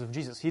promises of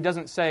Jesus. He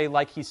doesn't say,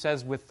 like he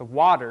says with the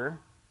water,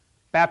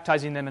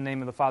 baptizing them in the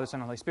name of the Father, Son,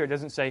 and Holy Spirit. He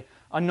doesn't say,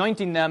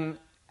 anointing them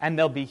and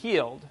they'll be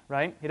healed,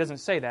 right? He doesn't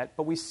say that,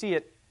 but we see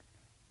it.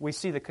 We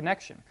see the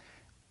connection.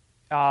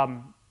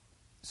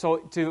 So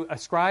to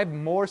ascribe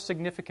more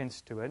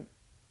significance to it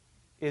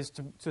is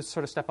to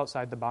sort of step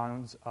outside the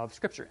bounds of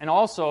Scripture. And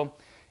also,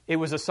 it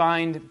was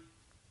assigned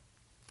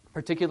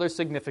particular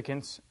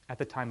significance at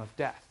the time of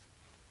death.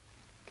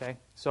 Okay?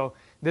 So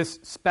this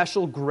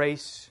special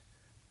grace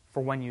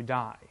for when you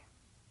die.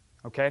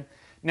 Okay?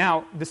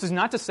 Now, this is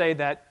not to say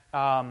that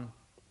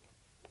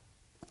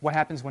what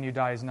happens when you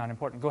die is not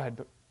important. Go ahead,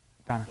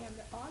 Donna. And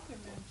the author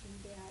mentioned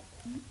that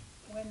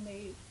when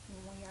we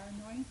are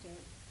anointed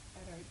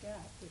at our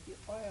death with the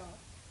oil,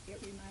 it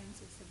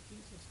reminds us of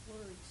Jesus'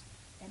 words,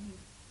 and he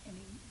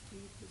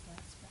breathed his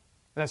last breath.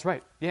 That's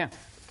right. Yeah.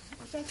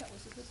 Which I thought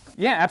was a good point.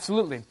 Yeah,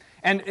 absolutely.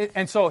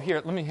 And so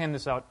here, let me hand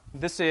this out.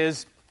 This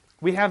is,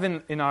 we have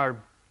in our,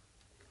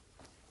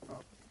 there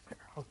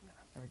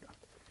we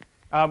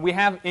go. We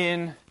have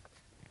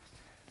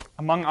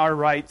among our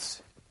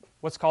rites,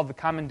 what's called the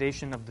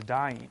Commendation of the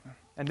Dying.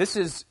 And this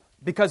is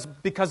because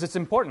it's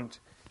important.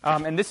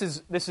 And this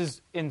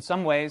is in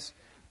some ways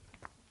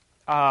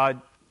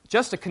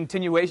just a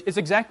continuation. It's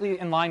exactly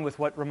in line with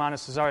what Romana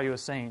Cesario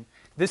is saying.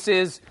 This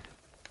is,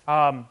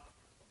 at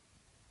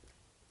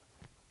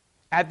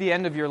the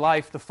end of your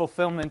life, the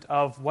fulfillment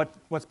of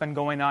what's been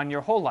going on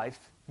your whole life.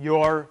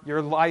 Your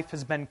life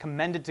has been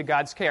commended to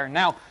God's care.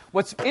 Now,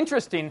 what's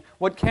interesting,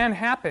 what can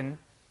happen,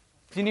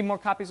 do you need more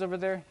copies over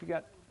there? You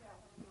got?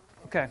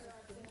 Okay.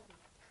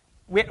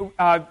 We,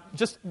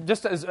 just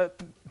as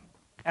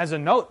a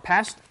note,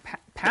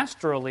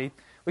 pastorally,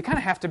 we kind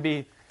of have to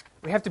be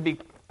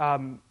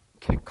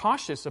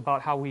cautious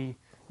about how we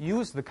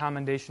use the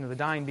commendation of the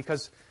dying,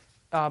 because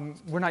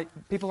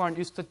people aren't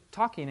used to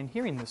talking and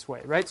hearing this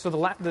way, right? So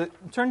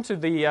turn to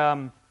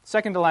the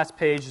second to last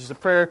page is a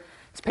prayer.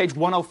 It's page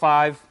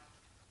 105.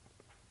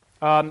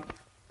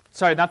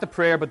 Sorry, not the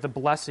prayer, but the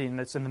blessing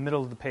that's in the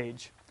middle of the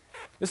page.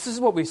 This is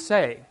what we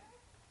say.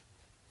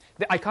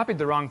 I copied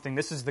the wrong thing.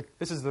 This is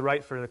the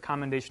right for the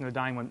commendation of the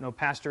dying when no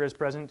pastor is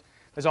present.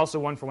 There's also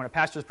one for when a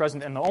pastor is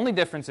present, and the only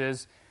difference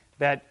is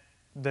that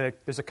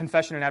there's a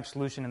confession and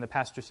absolution, and the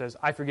pastor says,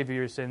 "I forgive you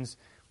your sins."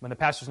 When the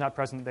pastor's not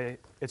present,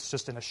 it's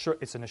just an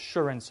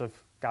assurance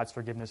of God's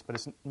forgiveness, but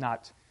it's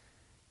not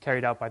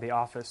carried out by the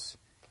office.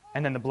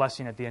 And then the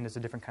blessing at the end is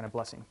a different kind of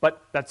blessing.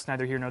 But that's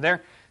neither here nor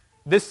there.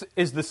 This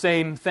is the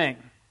same thing.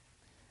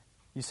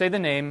 You say the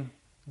name,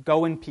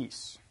 go in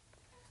peace.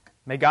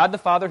 May God the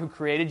Father who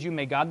created you,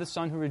 may God the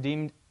Son who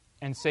redeemed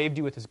and saved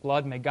you with his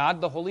blood, may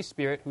God the Holy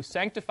Spirit who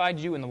sanctified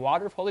you in the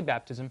water of holy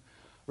baptism,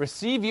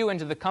 receive you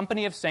into the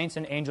company of saints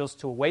and angels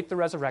to await the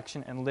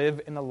resurrection and live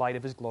in the light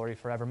of his glory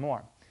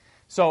forevermore.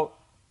 So,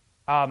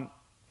 why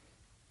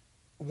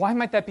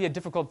might that be a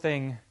difficult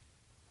thing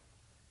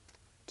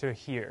to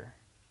hear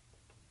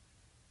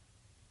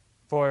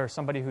for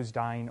somebody who's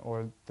dying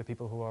or the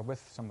people who are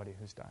with somebody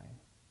who's dying?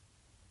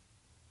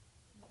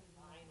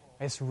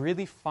 It's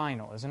really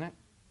final, isn't it?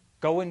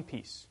 Go in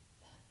peace,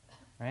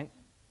 right?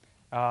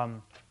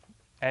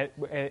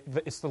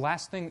 It's the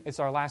last thing. It's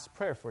our last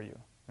prayer for you,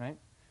 right?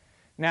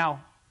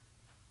 Now,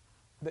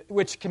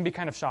 which can be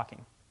kind of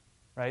shocking,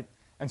 right?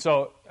 And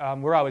so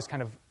we're always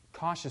kind of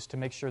cautious to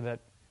make sure that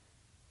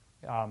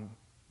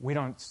we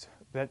don't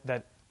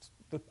that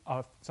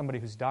somebody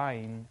who's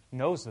dying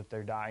knows that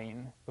they're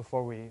dying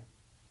before we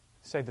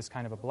say this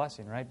kind of a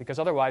blessing, right? Because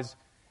otherwise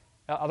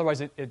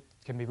it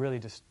can be really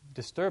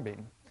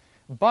disturbing.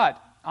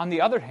 But on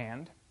the other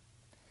hand,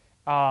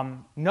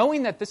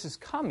 knowing that this is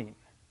coming,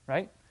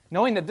 right?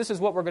 Knowing that this is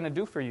what we're going to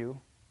do for you,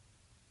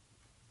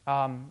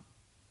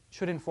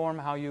 should inform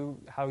how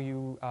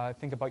you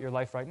think about your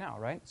life right now,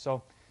 right?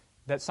 So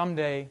that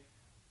someday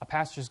a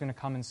pastor is going to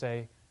come and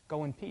say,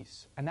 "Go in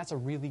peace," and that's a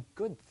really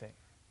good thing,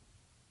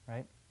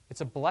 right?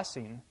 It's a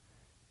blessing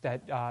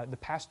that the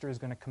pastor is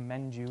going to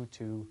commend you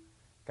to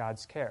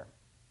God's care,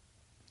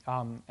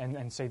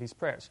 and say these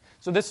prayers.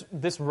 So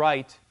this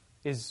rite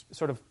is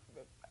sort of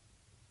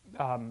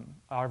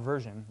our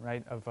version,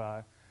 right, of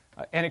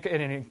and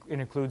it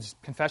includes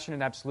confession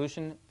and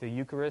absolution, the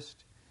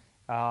Eucharist,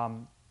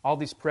 all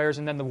these prayers,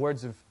 and then the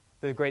words of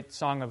the great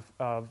song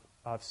of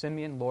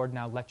Simeon, "Lord,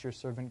 now let your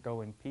servant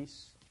go in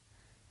peace.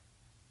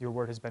 Your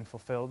word has been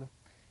fulfilled."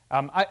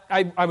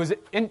 I was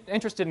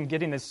interested in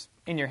getting this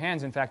in your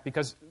hands, in fact,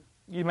 because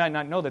you might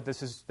not know that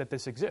this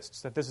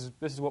exists, that this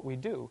is what we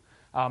do.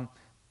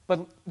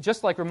 But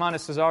just like Romana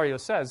Cesario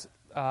says,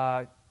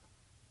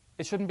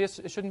 it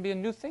shouldn't be a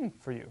new thing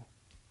for you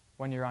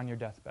when you're on your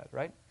deathbed,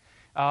 right?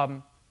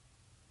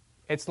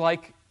 It's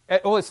like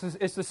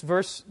it's this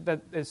verse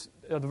that is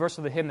the verse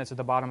of the hymn that's at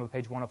the bottom of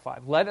page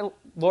 105.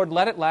 Lord,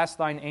 let at last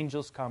thine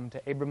angels come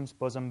to Abram's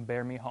bosom,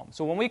 bear me home.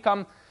 So when we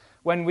come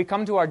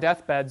to our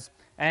deathbeds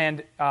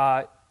and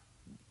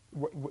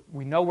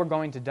we know we're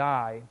going to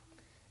die,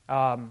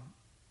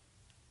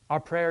 our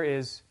prayer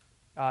is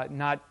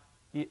not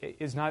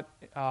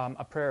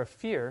a prayer of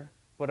fear,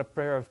 but a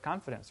prayer of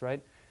confidence,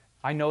 right?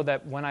 I know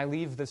that when I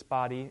leave this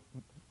body,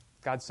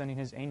 God's sending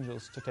his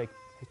angels to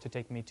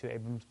take me to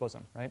Abram's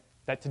bosom, right?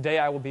 That today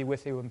I will be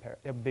with him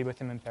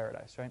in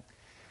paradise, right?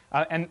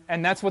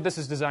 And that's what this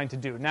is designed to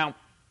do. Now,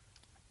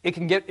 it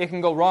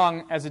can go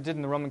wrong, as it did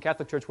in the Roman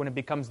Catholic Church, when it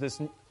becomes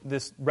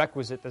this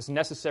requisite, this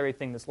necessary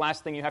thing, this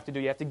last thing you have to do.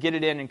 You have to get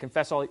it in and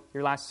confess all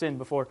your last sin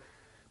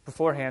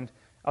beforehand.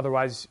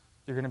 Otherwise,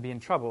 you're going to be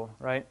in trouble,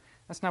 right?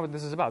 That's not what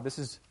this is about. This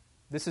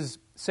is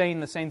saying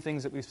the same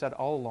things that we've said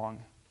all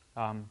along.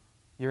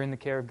 You're in the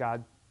care of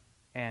God,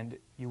 and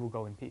you will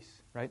go in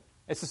peace, right?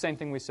 It's the same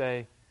thing we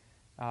say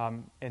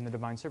in the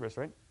divine service,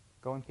 right?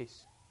 Go in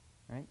peace,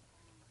 right?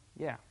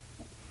 Yeah.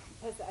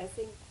 Because I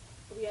think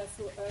we are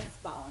so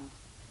earthbound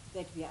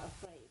that we are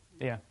afraid.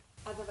 Yeah.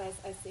 Otherwise,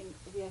 I think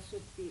we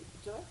should be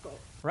joyful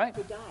Right.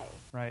 to die.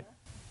 Right.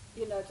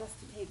 Just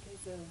to take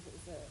the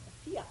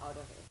fear out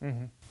of it.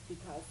 Mm-hmm.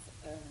 Because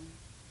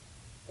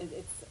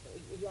it's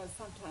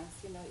sometimes,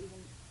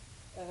 even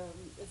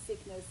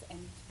sickness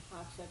and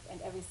hardship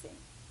and everything.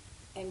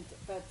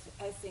 But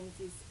I think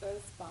this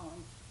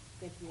earthbound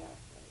that we are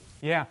afraid.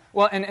 Yeah.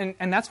 Well,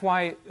 and that's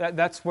why,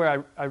 that's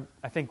where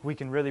I think we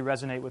can really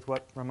resonate with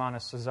what Romana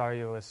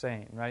Cesario is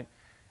saying, right?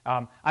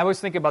 I always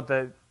think about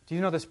do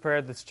you know this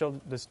prayer,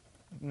 this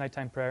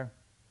nighttime prayer?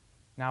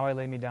 Now I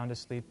lay me down to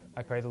sleep,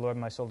 I pray the Lord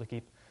my soul to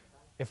keep.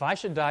 If I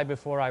should die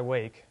before I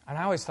wake, and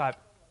I always thought,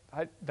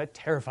 that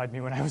terrified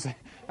me when I was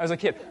a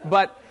kid.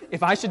 But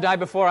if I should die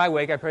before I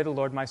wake, I pray the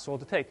Lord my soul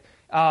to take.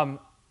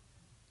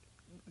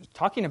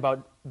 Talking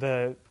about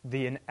the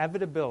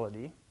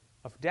inevitability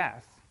of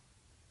death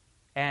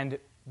and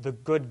the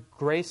good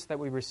grace that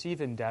we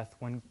receive in death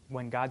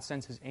when God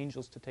sends His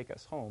angels to take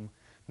us home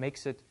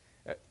makes it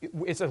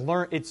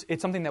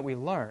it's something that we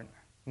learn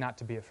not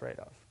to be afraid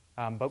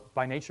of. But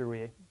by nature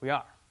we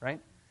are, right?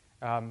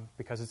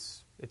 Because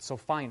it's so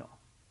final.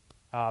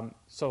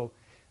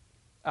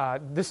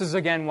 This is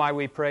again why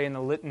we pray in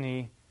the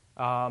litany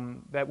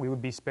that we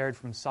would be spared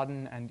from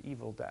sudden and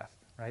evil death,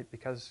 right?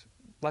 Because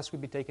lest we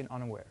be taken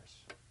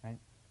unawares, right?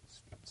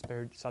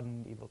 Spared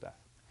sudden and evil death.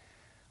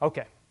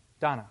 Okay,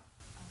 Donna.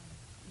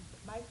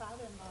 My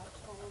father-in-law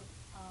told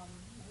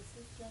my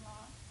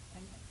sister-in-law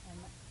and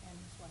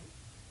his wife,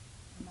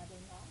 my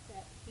mother-in-law,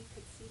 that he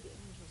could see the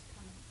angels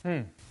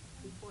coming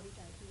before he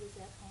died. He was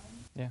at home,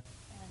 Yeah.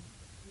 and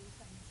he was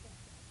on his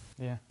deathbed.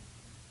 Yeah.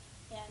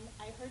 And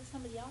I heard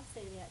somebody else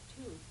say that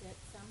too, that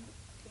some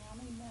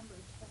family member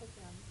told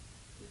them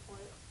before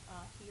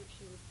he or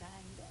she was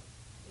dying that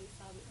they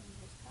saw the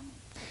angels coming.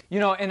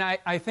 And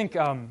I think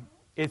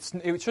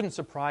it shouldn't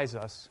surprise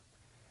us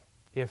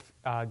if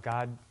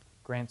God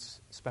grants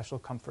special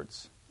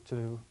comforts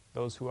to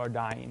those who are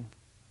dying,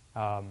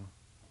 to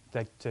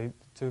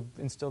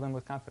instill them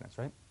with confidence,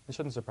 right? It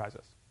shouldn't surprise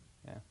us.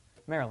 Yeah.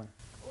 Marilyn.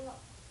 Well,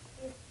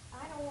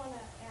 I don't want to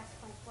ask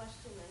my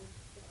question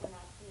if we're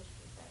not finished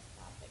with that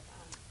topic,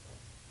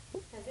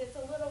 honestly. Because it's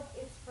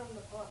from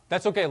the book.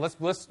 That's okay.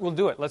 We'll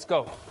do it. Let's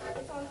go.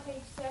 It's on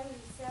page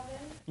 77.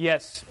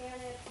 Yes.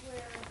 And it's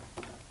where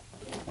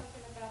he's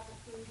talking about the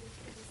food is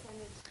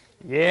descended.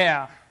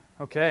 Yeah.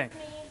 Okay.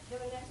 The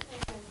next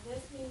thing is,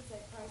 this means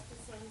that Christ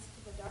descends to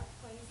the dark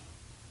place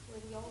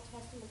where the Old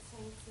Testament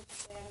saints such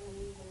as Adam and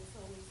Eve and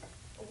so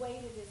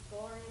awaited his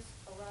glorious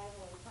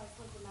arrival, and Christ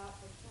led them out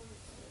for children.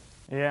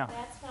 Yeah.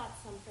 That's not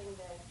something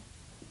that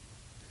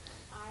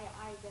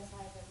I guess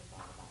I've ever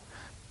thought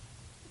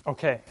about.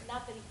 Okay.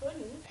 Not that he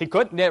couldn't. He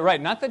couldn't. Yeah,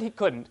 right. Not that he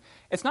couldn't.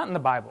 It's not in the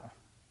Bible.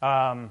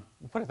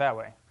 Put it that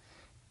way.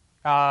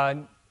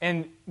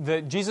 And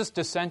the Jesus'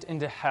 descent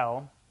into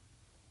hell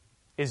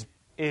is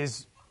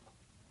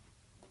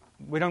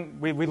we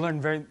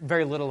learn very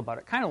very little about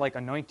it. Kind of like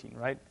anointing,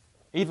 right?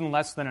 Even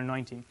less than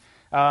anointing.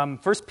 1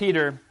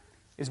 Peter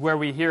is where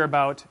we hear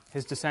about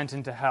his descent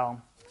into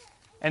hell,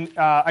 and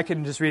I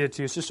can just read it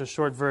to you. It's just a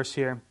short verse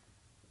here.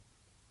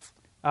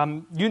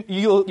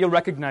 You'll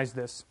recognize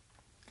this.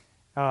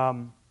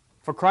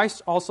 For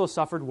Christ also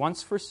suffered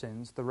once for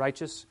sins, the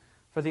righteous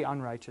for the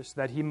unrighteous,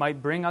 that he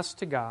might bring us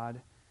to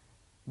God,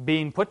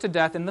 being put to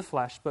death in the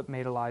flesh, but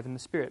made alive in the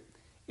Spirit,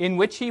 in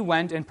which he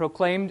went and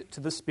proclaimed to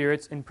the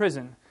spirits in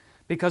prison,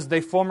 because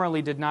they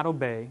formerly did not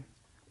obey,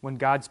 when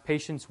God's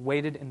patience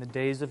waited in the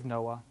days of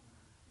Noah,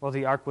 while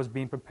the ark was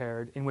being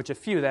prepared, in which a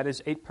few, that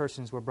is 8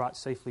 persons, were brought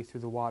safely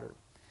through the water.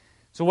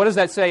 So what does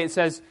that say? It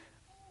says,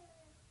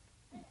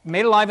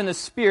 made alive in the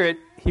Spirit,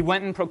 he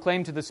went and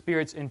proclaimed to the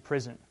spirits in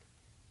prison,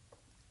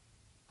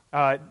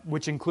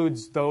 which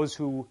includes those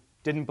who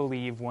didn't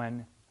believe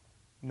when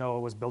Noah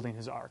was building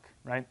his ark,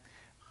 right?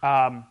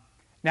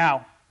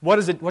 Now, what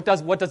does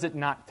it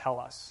not tell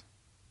us?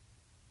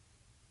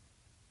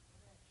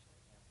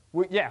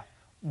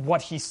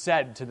 What he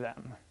said to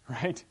them,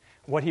 right?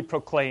 What he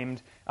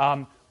proclaimed,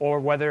 or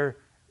whether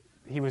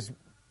he was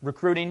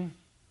recruiting,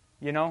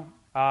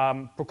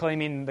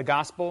 proclaiming the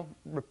gospel.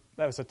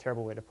 That was a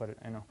terrible way to put it,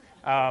 I know.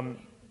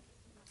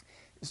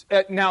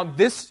 Now,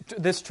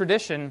 this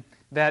tradition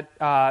that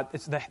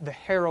it's the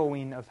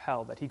harrowing of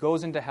hell, that he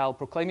goes into hell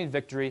proclaiming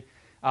victory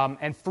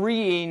and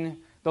freeing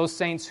those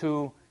saints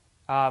who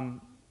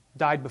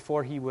died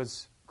before he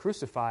was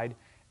crucified.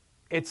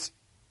 It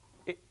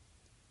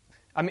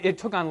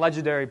took on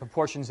legendary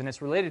proportions, and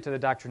it's related to the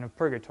doctrine of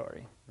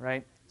purgatory,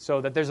 right?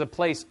 So that there's a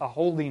place, a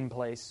holding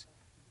place,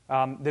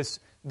 this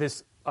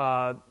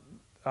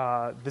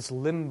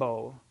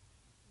limbo.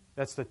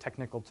 That's the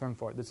technical term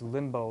for it. This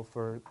limbo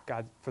for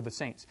God, for the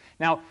saints.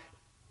 Now,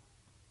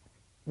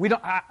 we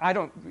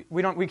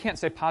can't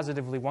say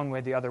positively one way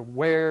or the other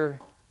where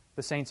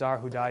the saints are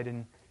who died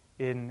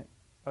in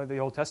the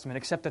Old Testament,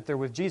 except that they're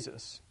with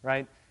Jesus,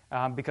 right?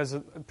 Because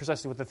of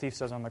precisely what the thief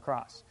says on the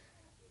cross,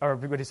 or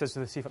what he says to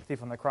the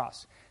thief on the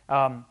cross.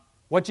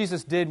 What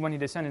Jesus did when he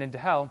descended into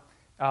hell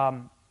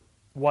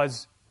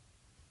was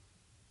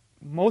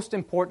most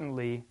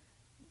importantly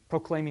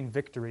proclaiming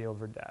victory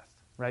over death,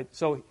 right?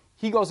 So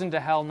he goes into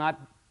hell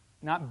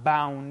not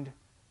bound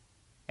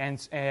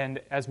and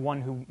as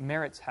one who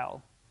merits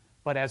hell,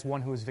 but as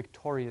one who is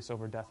victorious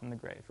over death in the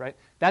grave, right?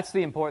 That's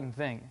the important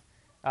thing.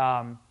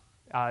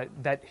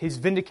 That he's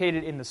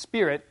vindicated in the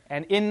Spirit,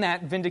 and in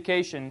that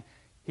vindication,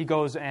 he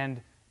goes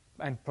and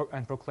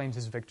proclaims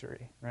his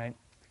victory, right?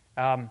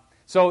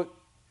 So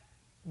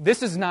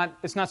this is not,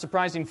 it's not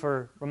surprising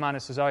for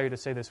Romanus Caesario to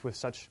say this with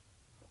such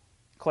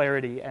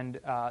clarity and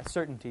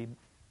certainty.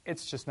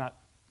 It's just not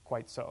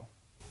quite so.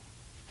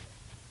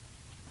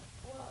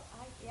 Well,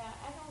 I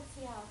don't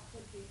see how it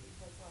could be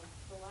because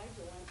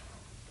Elijah went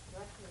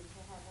directly to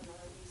heaven, or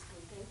at least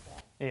we think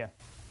that. Yeah.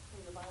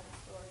 From the Bible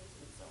stories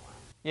and so on.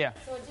 Yeah.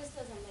 So it just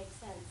doesn't make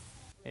sense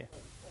really, Yeah.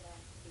 for that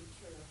to be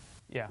true.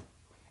 Yeah.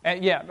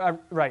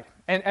 Right.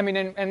 And I mean,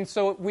 and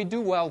so we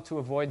do well to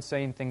avoid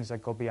saying things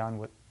that go beyond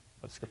what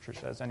Scripture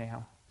says,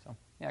 anyhow. So,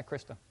 yeah,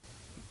 Krista.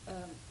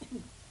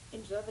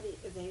 In Germany,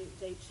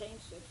 they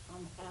changed it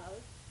from hell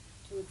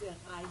to the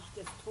Reich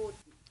des Toten.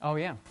 Oh,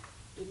 yeah.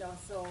 You know,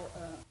 so.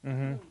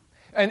 Mm-hmm.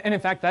 And in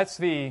fact, that's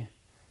the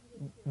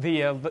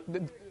kingdom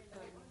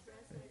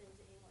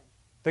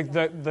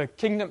the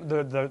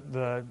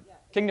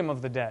kingdom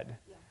of the dead.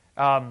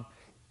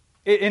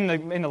 In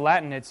the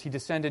Latin, it's he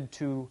descended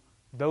to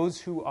those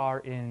who are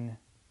in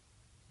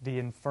the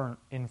inferno,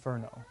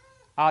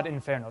 ad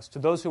infernos, to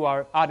those who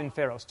are ad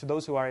inferos, to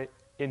those who are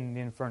in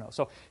the inferno.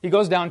 So he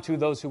goes down to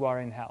those who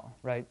are in hell,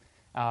 right?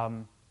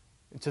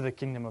 To the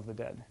kingdom of the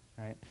dead,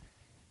 right?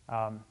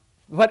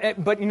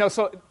 But you know,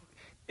 so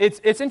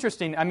it's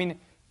interesting. I mean,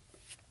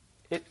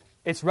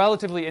 it's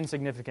relatively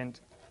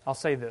insignificant. I'll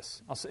say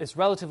this: it's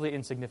relatively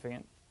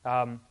insignificant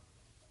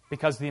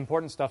because the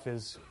important stuff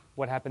is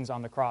what happens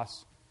on the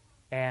cross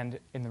and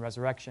in the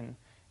resurrection,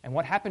 and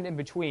what happened in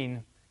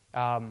between.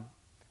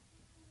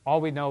 All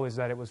we know is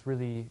that it was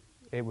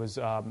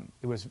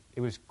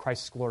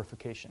Christ's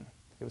glorification.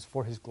 It was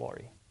for His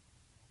glory.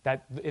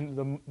 That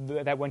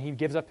that when He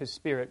gives up His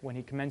Spirit, when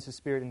He commends His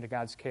Spirit into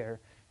God's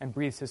care and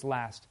breathes His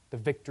last, the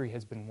victory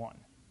has been won,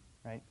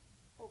 right?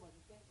 Over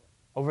the devil.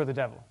 Over the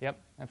devil. Yep,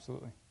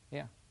 absolutely.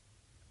 Yeah.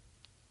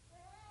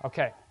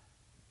 Okay.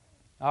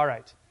 All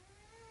right.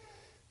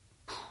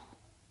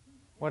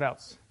 What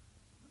else?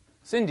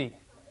 Cindy.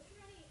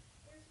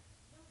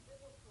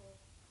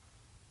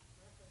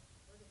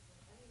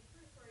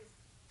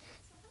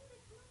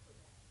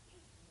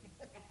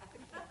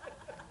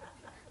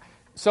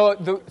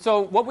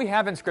 So what we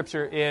have in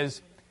Scripture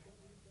is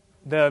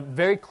the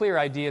very clear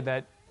idea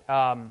that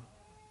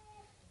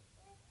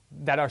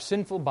that our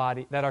sinful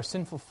body, that our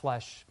sinful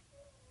flesh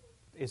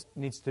is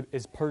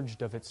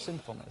purged of its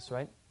sinfulness,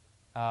 right?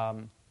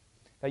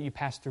 That you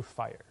pass through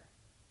fire.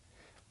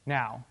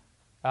 Now,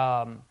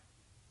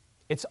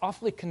 it's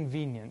awfully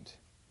convenient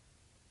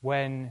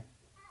when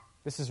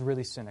this is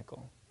really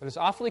cynical, but it's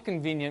awfully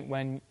convenient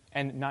when,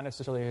 and not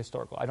necessarily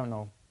historical. I don't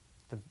know.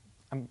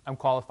 I'm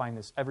qualifying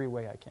this every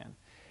way I can.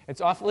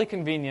 It's awfully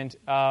convenient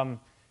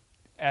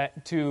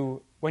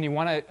to when you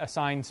want to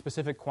assign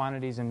specific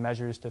quantities and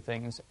measures to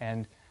things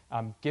and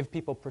give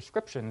people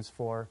prescriptions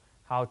for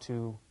how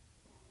to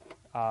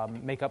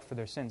make up for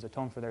their sins,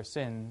 atone for their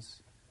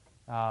sins,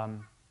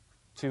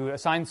 to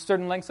assign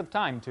certain lengths of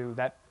time to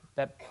that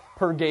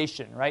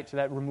purgation, right, to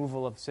that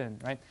removal of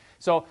sin, right?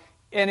 So,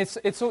 and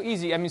it's so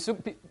easy. I mean,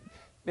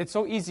 it's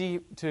so easy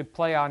to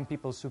play on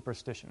people's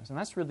superstitions, and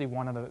that's really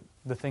one of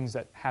the things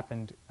that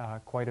happened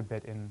quite a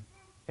bit in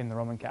the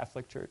Roman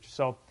Catholic Church.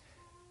 So,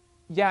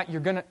 yeah,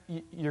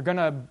 you're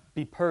gonna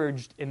be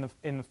purged in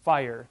the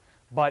fire,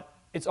 but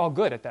it's all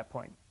good at that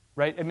point,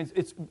 right? I mean,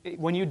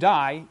 when you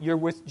die, you're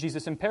with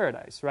Jesus in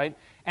paradise, right?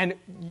 And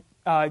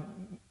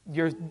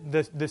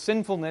the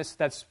sinfulness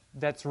that's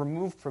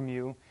removed from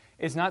you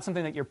is not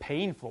something that you're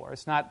paying for.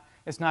 It's not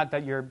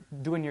that you're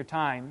doing your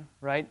time,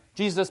 right?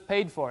 Jesus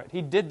paid for it.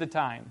 He did the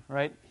time,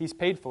 right? He's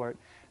paid for it.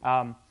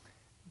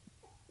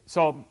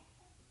 So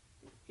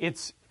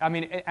it's, I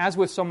mean, as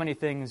with so many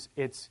things,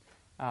 it's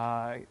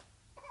a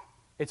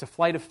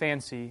flight of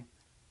fancy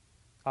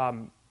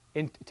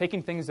in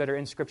taking things that are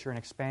in Scripture and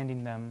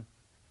expanding them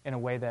in a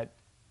way that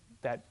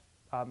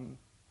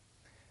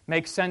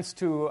makes sense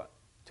to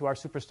our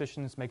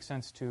superstitions, makes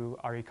sense to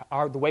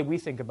the way we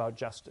think about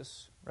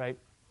justice, right?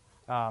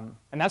 And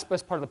that's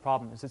part of the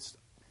problem. Is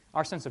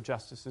our sense of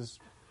justice is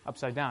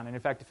upside down. And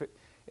in fact,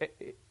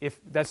 if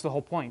that's the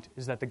whole point,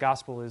 is that the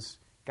gospel is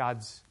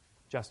God's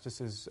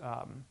justice is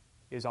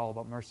all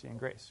about mercy and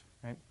grace,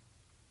 right?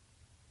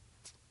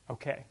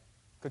 Okay,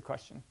 good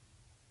question.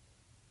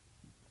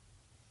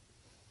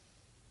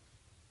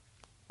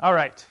 All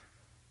right,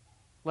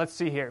 let's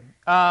see here.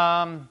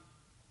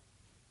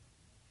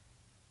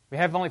 We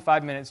have only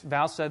 5 minutes.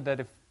 Val said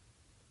that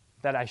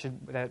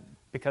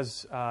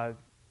because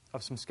of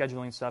some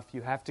scheduling stuff,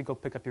 you have to go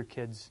pick up your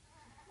kids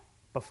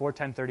before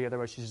 10:30.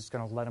 Otherwise, she's just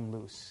going to let them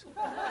loose.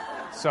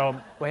 So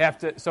we have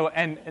to. So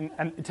and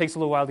it takes a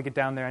little while to get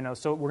down there. I know.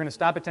 So we're going to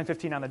stop at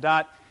 10:15 on the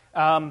dot.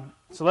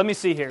 So let me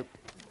see here.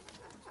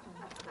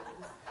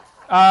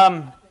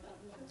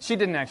 She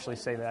didn't actually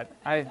say that.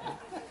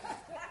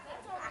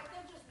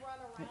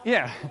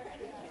 Yeah.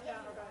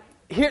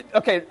 Here.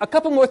 Okay. A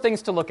couple more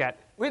things to look at.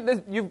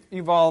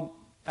 You've all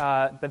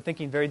been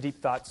thinking very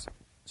deep thoughts.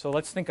 So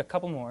let's think a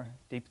couple more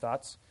deep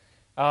thoughts.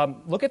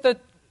 Look at the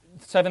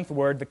seventh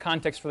word, the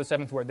context for the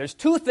seventh word. There's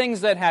two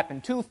things that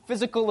happen, two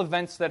physical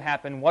events that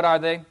happen. What are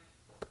they?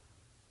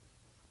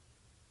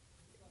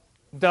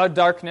 The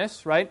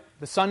darkness, right?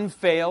 The sun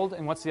failed,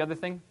 and what's the other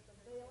thing?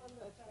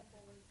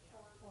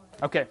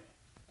 Okay.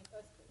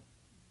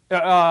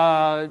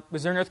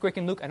 Was there an earthquake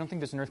in Luke? I don't think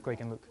there's an earthquake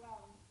in Luke.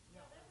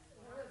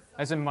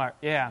 As in Mark,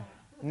 yeah.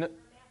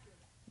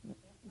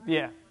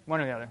 Yeah,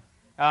 one or the other.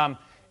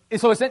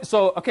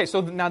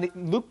 So now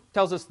Luke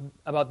tells us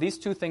about these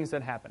two things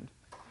that happened.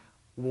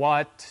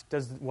 What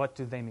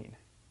do they mean?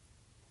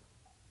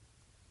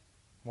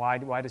 Why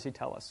does he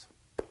tell us?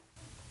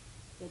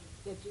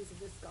 That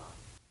Jesus is God.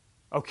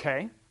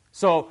 Okay.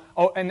 So,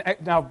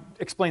 now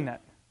explain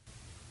that.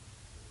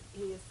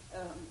 He has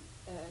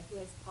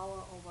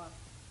power over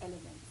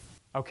elements.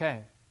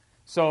 Okay.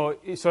 So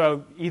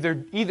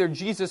either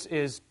Jesus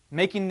is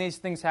making these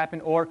things happen,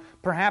 or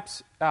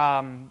perhaps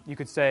you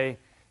could say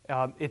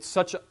it's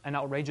such an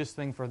outrageous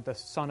thing for the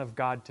Son of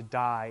God to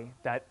die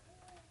that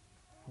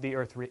the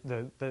earth,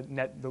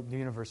 the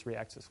universe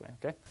reacts this way.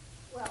 Okay.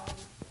 Well, and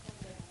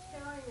the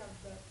tearing of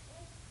the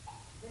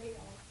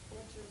veil,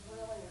 which is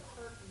really a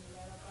curtain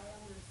that, if I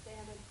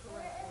understand it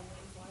correctly,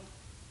 is like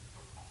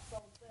so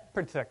thick,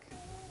 Pretty thick.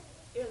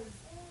 is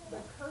the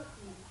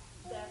curtain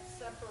that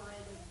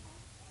separated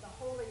the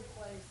holy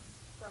place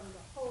from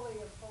the Holy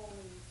of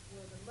Holies,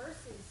 where the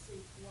mercy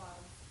seat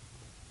was,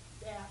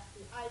 that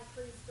the high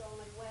priest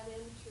only went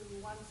into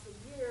once a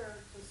year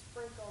to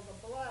sprinkle the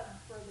blood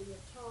for the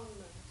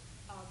atonement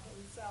of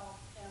himself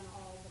and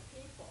all the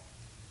people.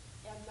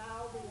 And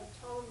now the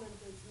atonement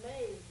is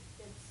made.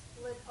 It's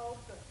split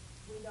open.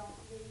 We don't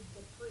need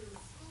the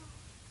priest,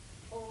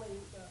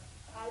 the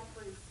high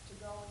priest, to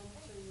go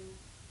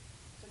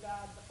to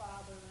God the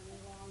Father any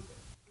longer.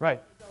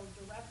 Right. To go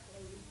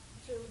directly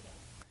to him.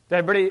 Did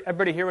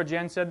everybody hear what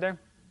Jan said there?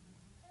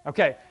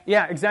 Okay.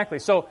 Yeah, exactly.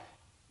 So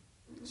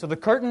the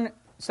curtain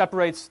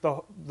separates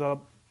the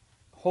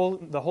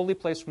holy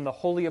place from the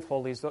Holy of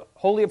Holies. The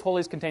Holy of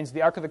Holies contains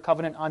the Ark of the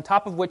Covenant, on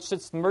top of which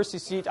sits the mercy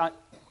seat,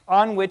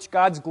 on which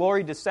God's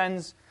glory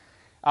descends.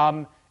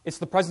 It's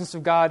the presence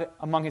of God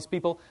among his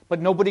people, but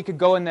nobody could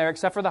go in there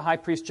except for the high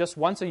priest just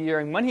once a year.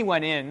 And when he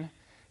went in,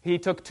 he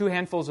took 2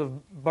 handfuls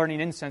of burning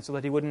incense so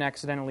that he wouldn't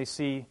accidentally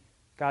see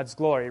God's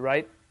glory,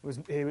 right?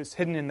 It was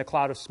hidden in the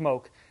cloud of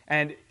smoke.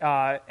 And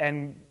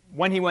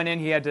when he went in,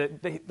 he had to.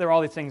 There are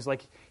all these things,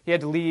 like he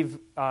had to leave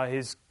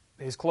his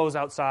clothes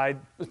outside,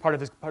 as part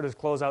of his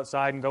clothes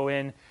outside, and go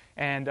in,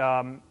 and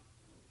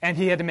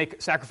he had to make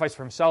a sacrifice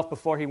for himself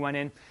before he went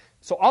in.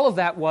 So all of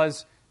that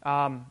was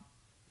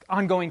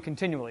ongoing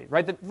continually,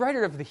 right? The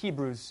writer of the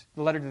Hebrews,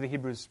 the letter to the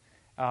Hebrews,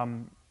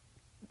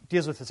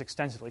 deals with this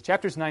extensively.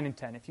 Chapters 9 and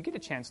 10. If you get a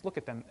chance, look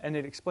at them, and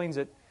it explains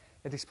it.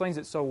 It explains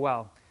it so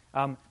well.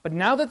 But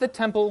now that the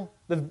temple,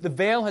 the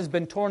veil has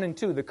been torn in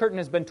two, the curtain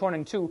has been torn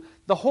in two,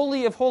 the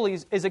Holy of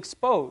Holies is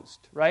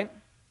exposed, right?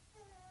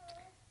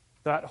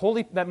 That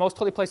most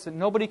holy place that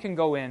nobody can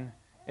go in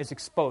is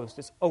exposed.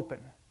 It's open.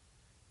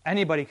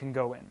 Anybody can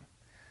go in.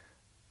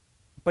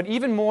 But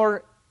even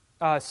more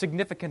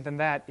significant than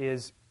that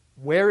is,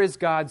 where is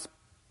God's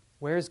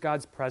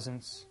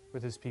presence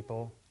with his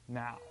people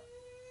now?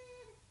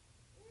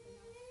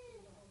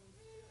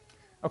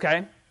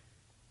 Okay.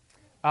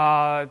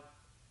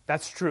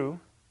 That's true.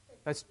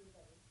 Do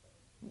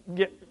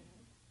you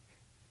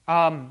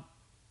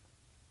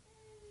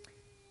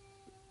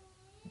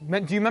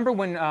remember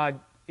when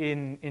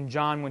in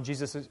John, when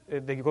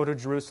they go to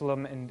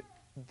Jerusalem and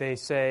they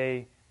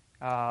say,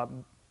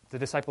 the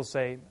disciples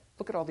say,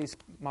 "Look at all these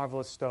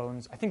marvelous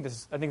stones." I think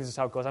this is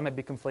how it goes. I might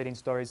be conflating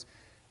stories.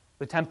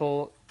 The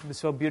temple is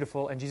so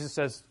beautiful, and Jesus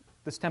says,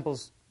 "This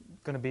temple's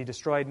going to be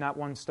destroyed, not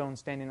one stone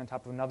standing on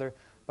top of another.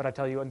 But I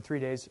tell you, in 3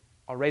 days,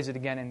 I'll raise it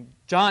again." And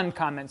John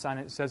comments on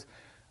it. It says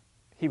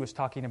he was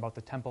talking about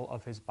the temple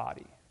of his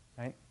body,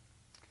 right?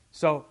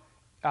 So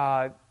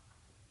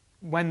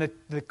when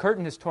the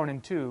curtain is torn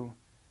in two,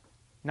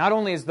 not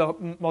only is the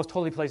most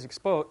holy place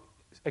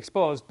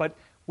exposed, but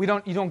you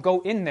don't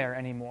go in there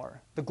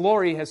anymore. The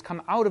glory has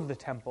come out of the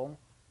temple.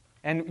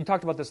 And we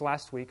talked about this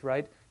last week,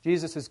 right?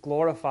 Jesus is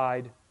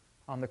glorified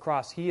on the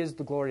cross. He is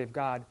the glory of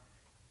God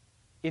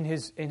in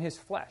his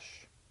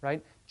flesh,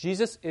 right?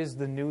 Jesus is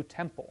the new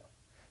temple.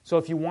 So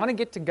if you want to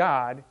get to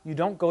God, you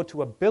don't go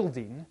to a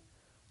building,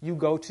 you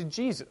go to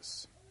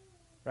Jesus,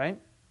 right?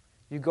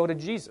 You go to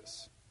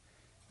Jesus.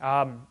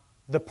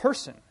 The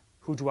person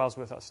who dwells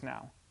with us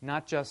now,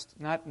 not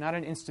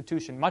an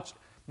institution, much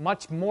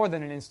more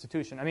than an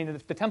institution. I mean,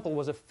 the temple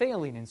was a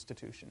failing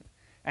institution,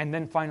 and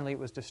then finally it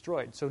was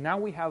destroyed. So now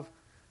we have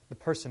the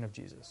person of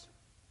Jesus.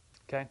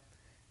 Okay?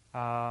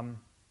 All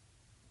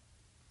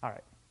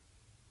right.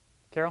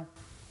 Carol?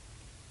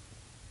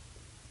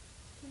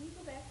 Can you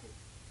go back to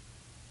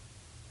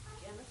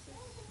Genesis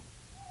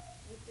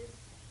with this,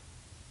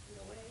 in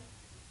a way?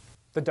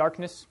 The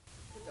darkness?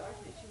 The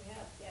darkness you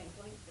have,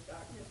 going to the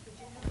darkness, but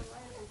you have the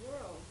light of the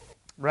world.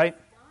 Right.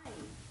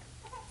 Dying.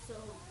 So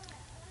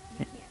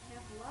you can't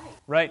have light.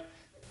 Right.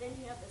 But then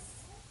you have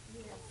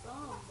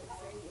Psalms that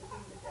say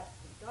within the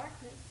depths of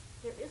darkness,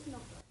 there is no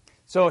light.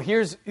 So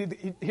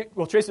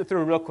we'll trace it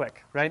through real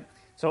quick, right?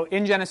 So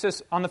in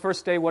Genesis, on the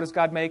first day, what does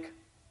God make?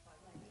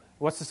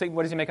 What does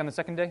he make on the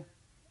second day?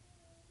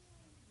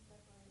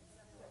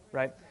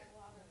 right?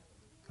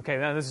 Okay,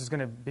 now this is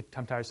going to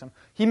become tiresome.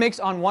 He makes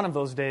on one of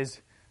those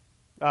days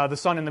the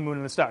sun and the moon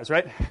and the stars,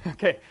 right?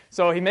 Okay,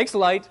 so he makes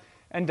light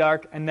and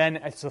dark, and then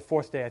it's the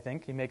fourth day, I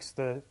think. He makes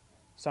the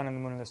sun and the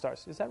moon and the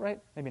stars. Is that right?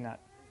 Maybe not.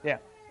 Yeah.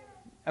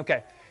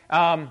 Okay.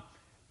 And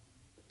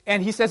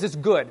he says it's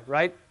good,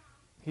 right?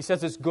 He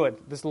says it's good.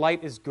 This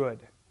light is good.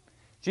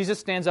 Jesus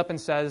stands up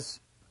and says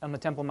on the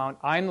Temple Mount,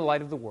 I am the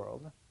light of the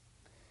world.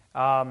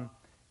 The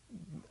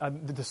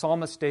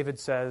psalmist David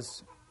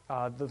says,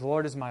 the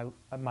Lord is my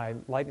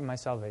light and my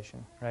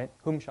salvation, right?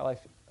 Whom shall I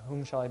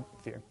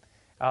fear?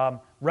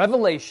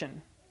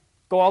 Revelation,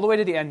 go all the way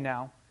to the end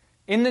now.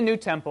 In the new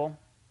temple,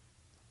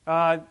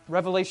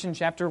 Revelation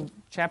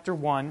chapter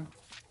 1.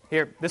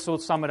 Here, this will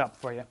sum it up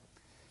for you.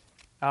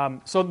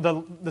 So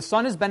the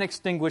sun has been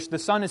extinguished. The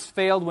sun has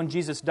failed when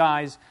Jesus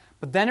dies,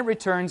 but then it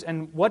returns.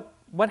 And what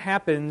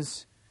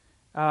happens?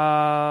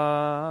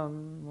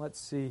 Let's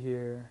see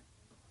here.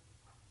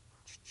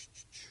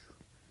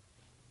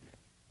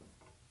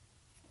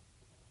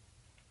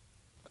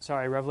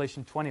 Sorry,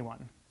 Revelation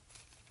 21.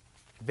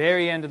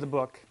 Very end of the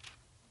book.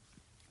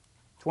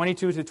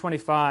 22 to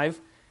 25.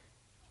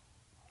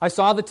 I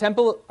saw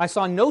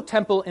no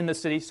temple in the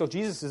city, so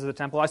Jesus is the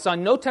temple. I saw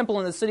no temple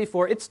in the city,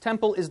 for its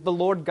temple is the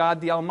Lord God,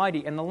 the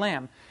Almighty, and the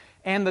Lamb.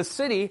 And the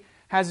city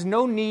has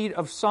no need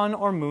of sun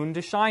or moon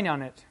to shine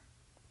on it,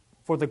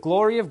 for the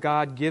glory of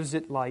God gives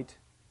it light,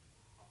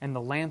 and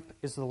the lamp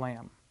is the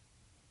Lamb.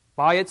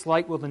 By its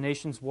light will the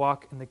nations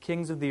walk, and the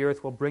kings of the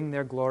earth will bring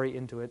their glory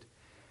into it,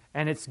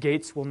 and its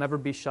gates will never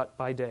be shut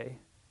by day,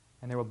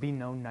 and there will be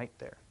no night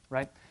there.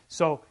 Right?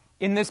 So,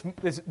 in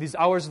these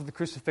hours of the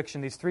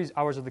crucifixion, these 3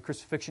 hours of the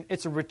crucifixion,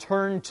 it's a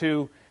return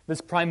to this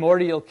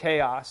primordial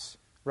chaos,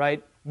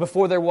 right?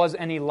 Before there was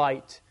any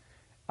light.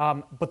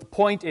 But the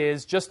point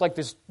is, just like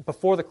this,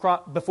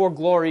 before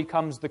glory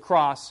comes the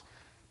cross,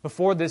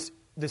 before this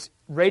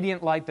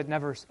radiant light that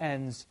never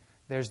ends,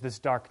 there's this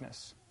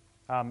darkness,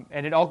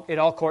 and it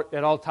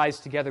all ties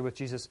together with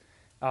Jesus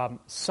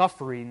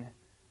suffering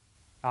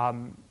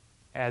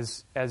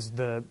as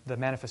the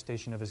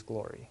manifestation of his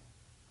glory.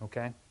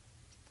 Okay.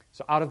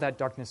 So out of that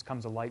darkness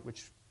comes a light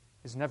which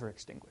is never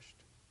extinguished.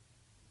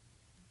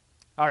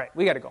 All right,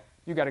 we got to go.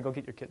 You got to go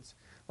get your kids.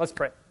 Let's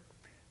pray.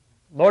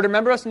 Lord,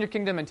 remember us in your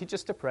kingdom and teach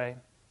us to pray.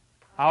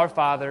 Our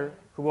Father,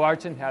 who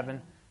art in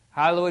heaven,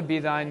 hallowed be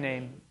thy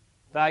name.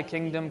 Thy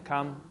kingdom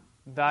come,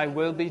 thy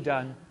will be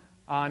done,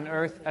 on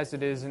earth as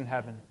it is in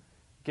heaven.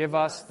 Give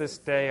us this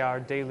day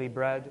our daily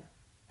bread,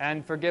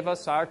 and forgive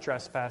us our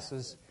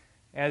trespasses,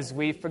 as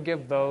we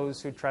forgive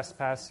those who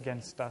trespass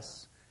against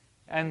us.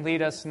 And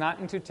lead us not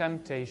into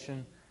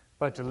temptation,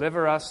 but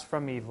deliver us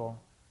from evil.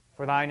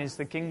 For thine is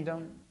the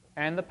kingdom,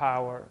 and the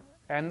power,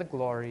 and the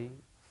glory,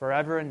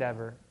 forever and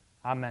ever.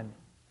 Amen.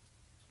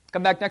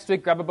 Come back next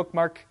week, grab a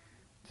bookmark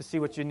to see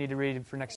what you need to read for next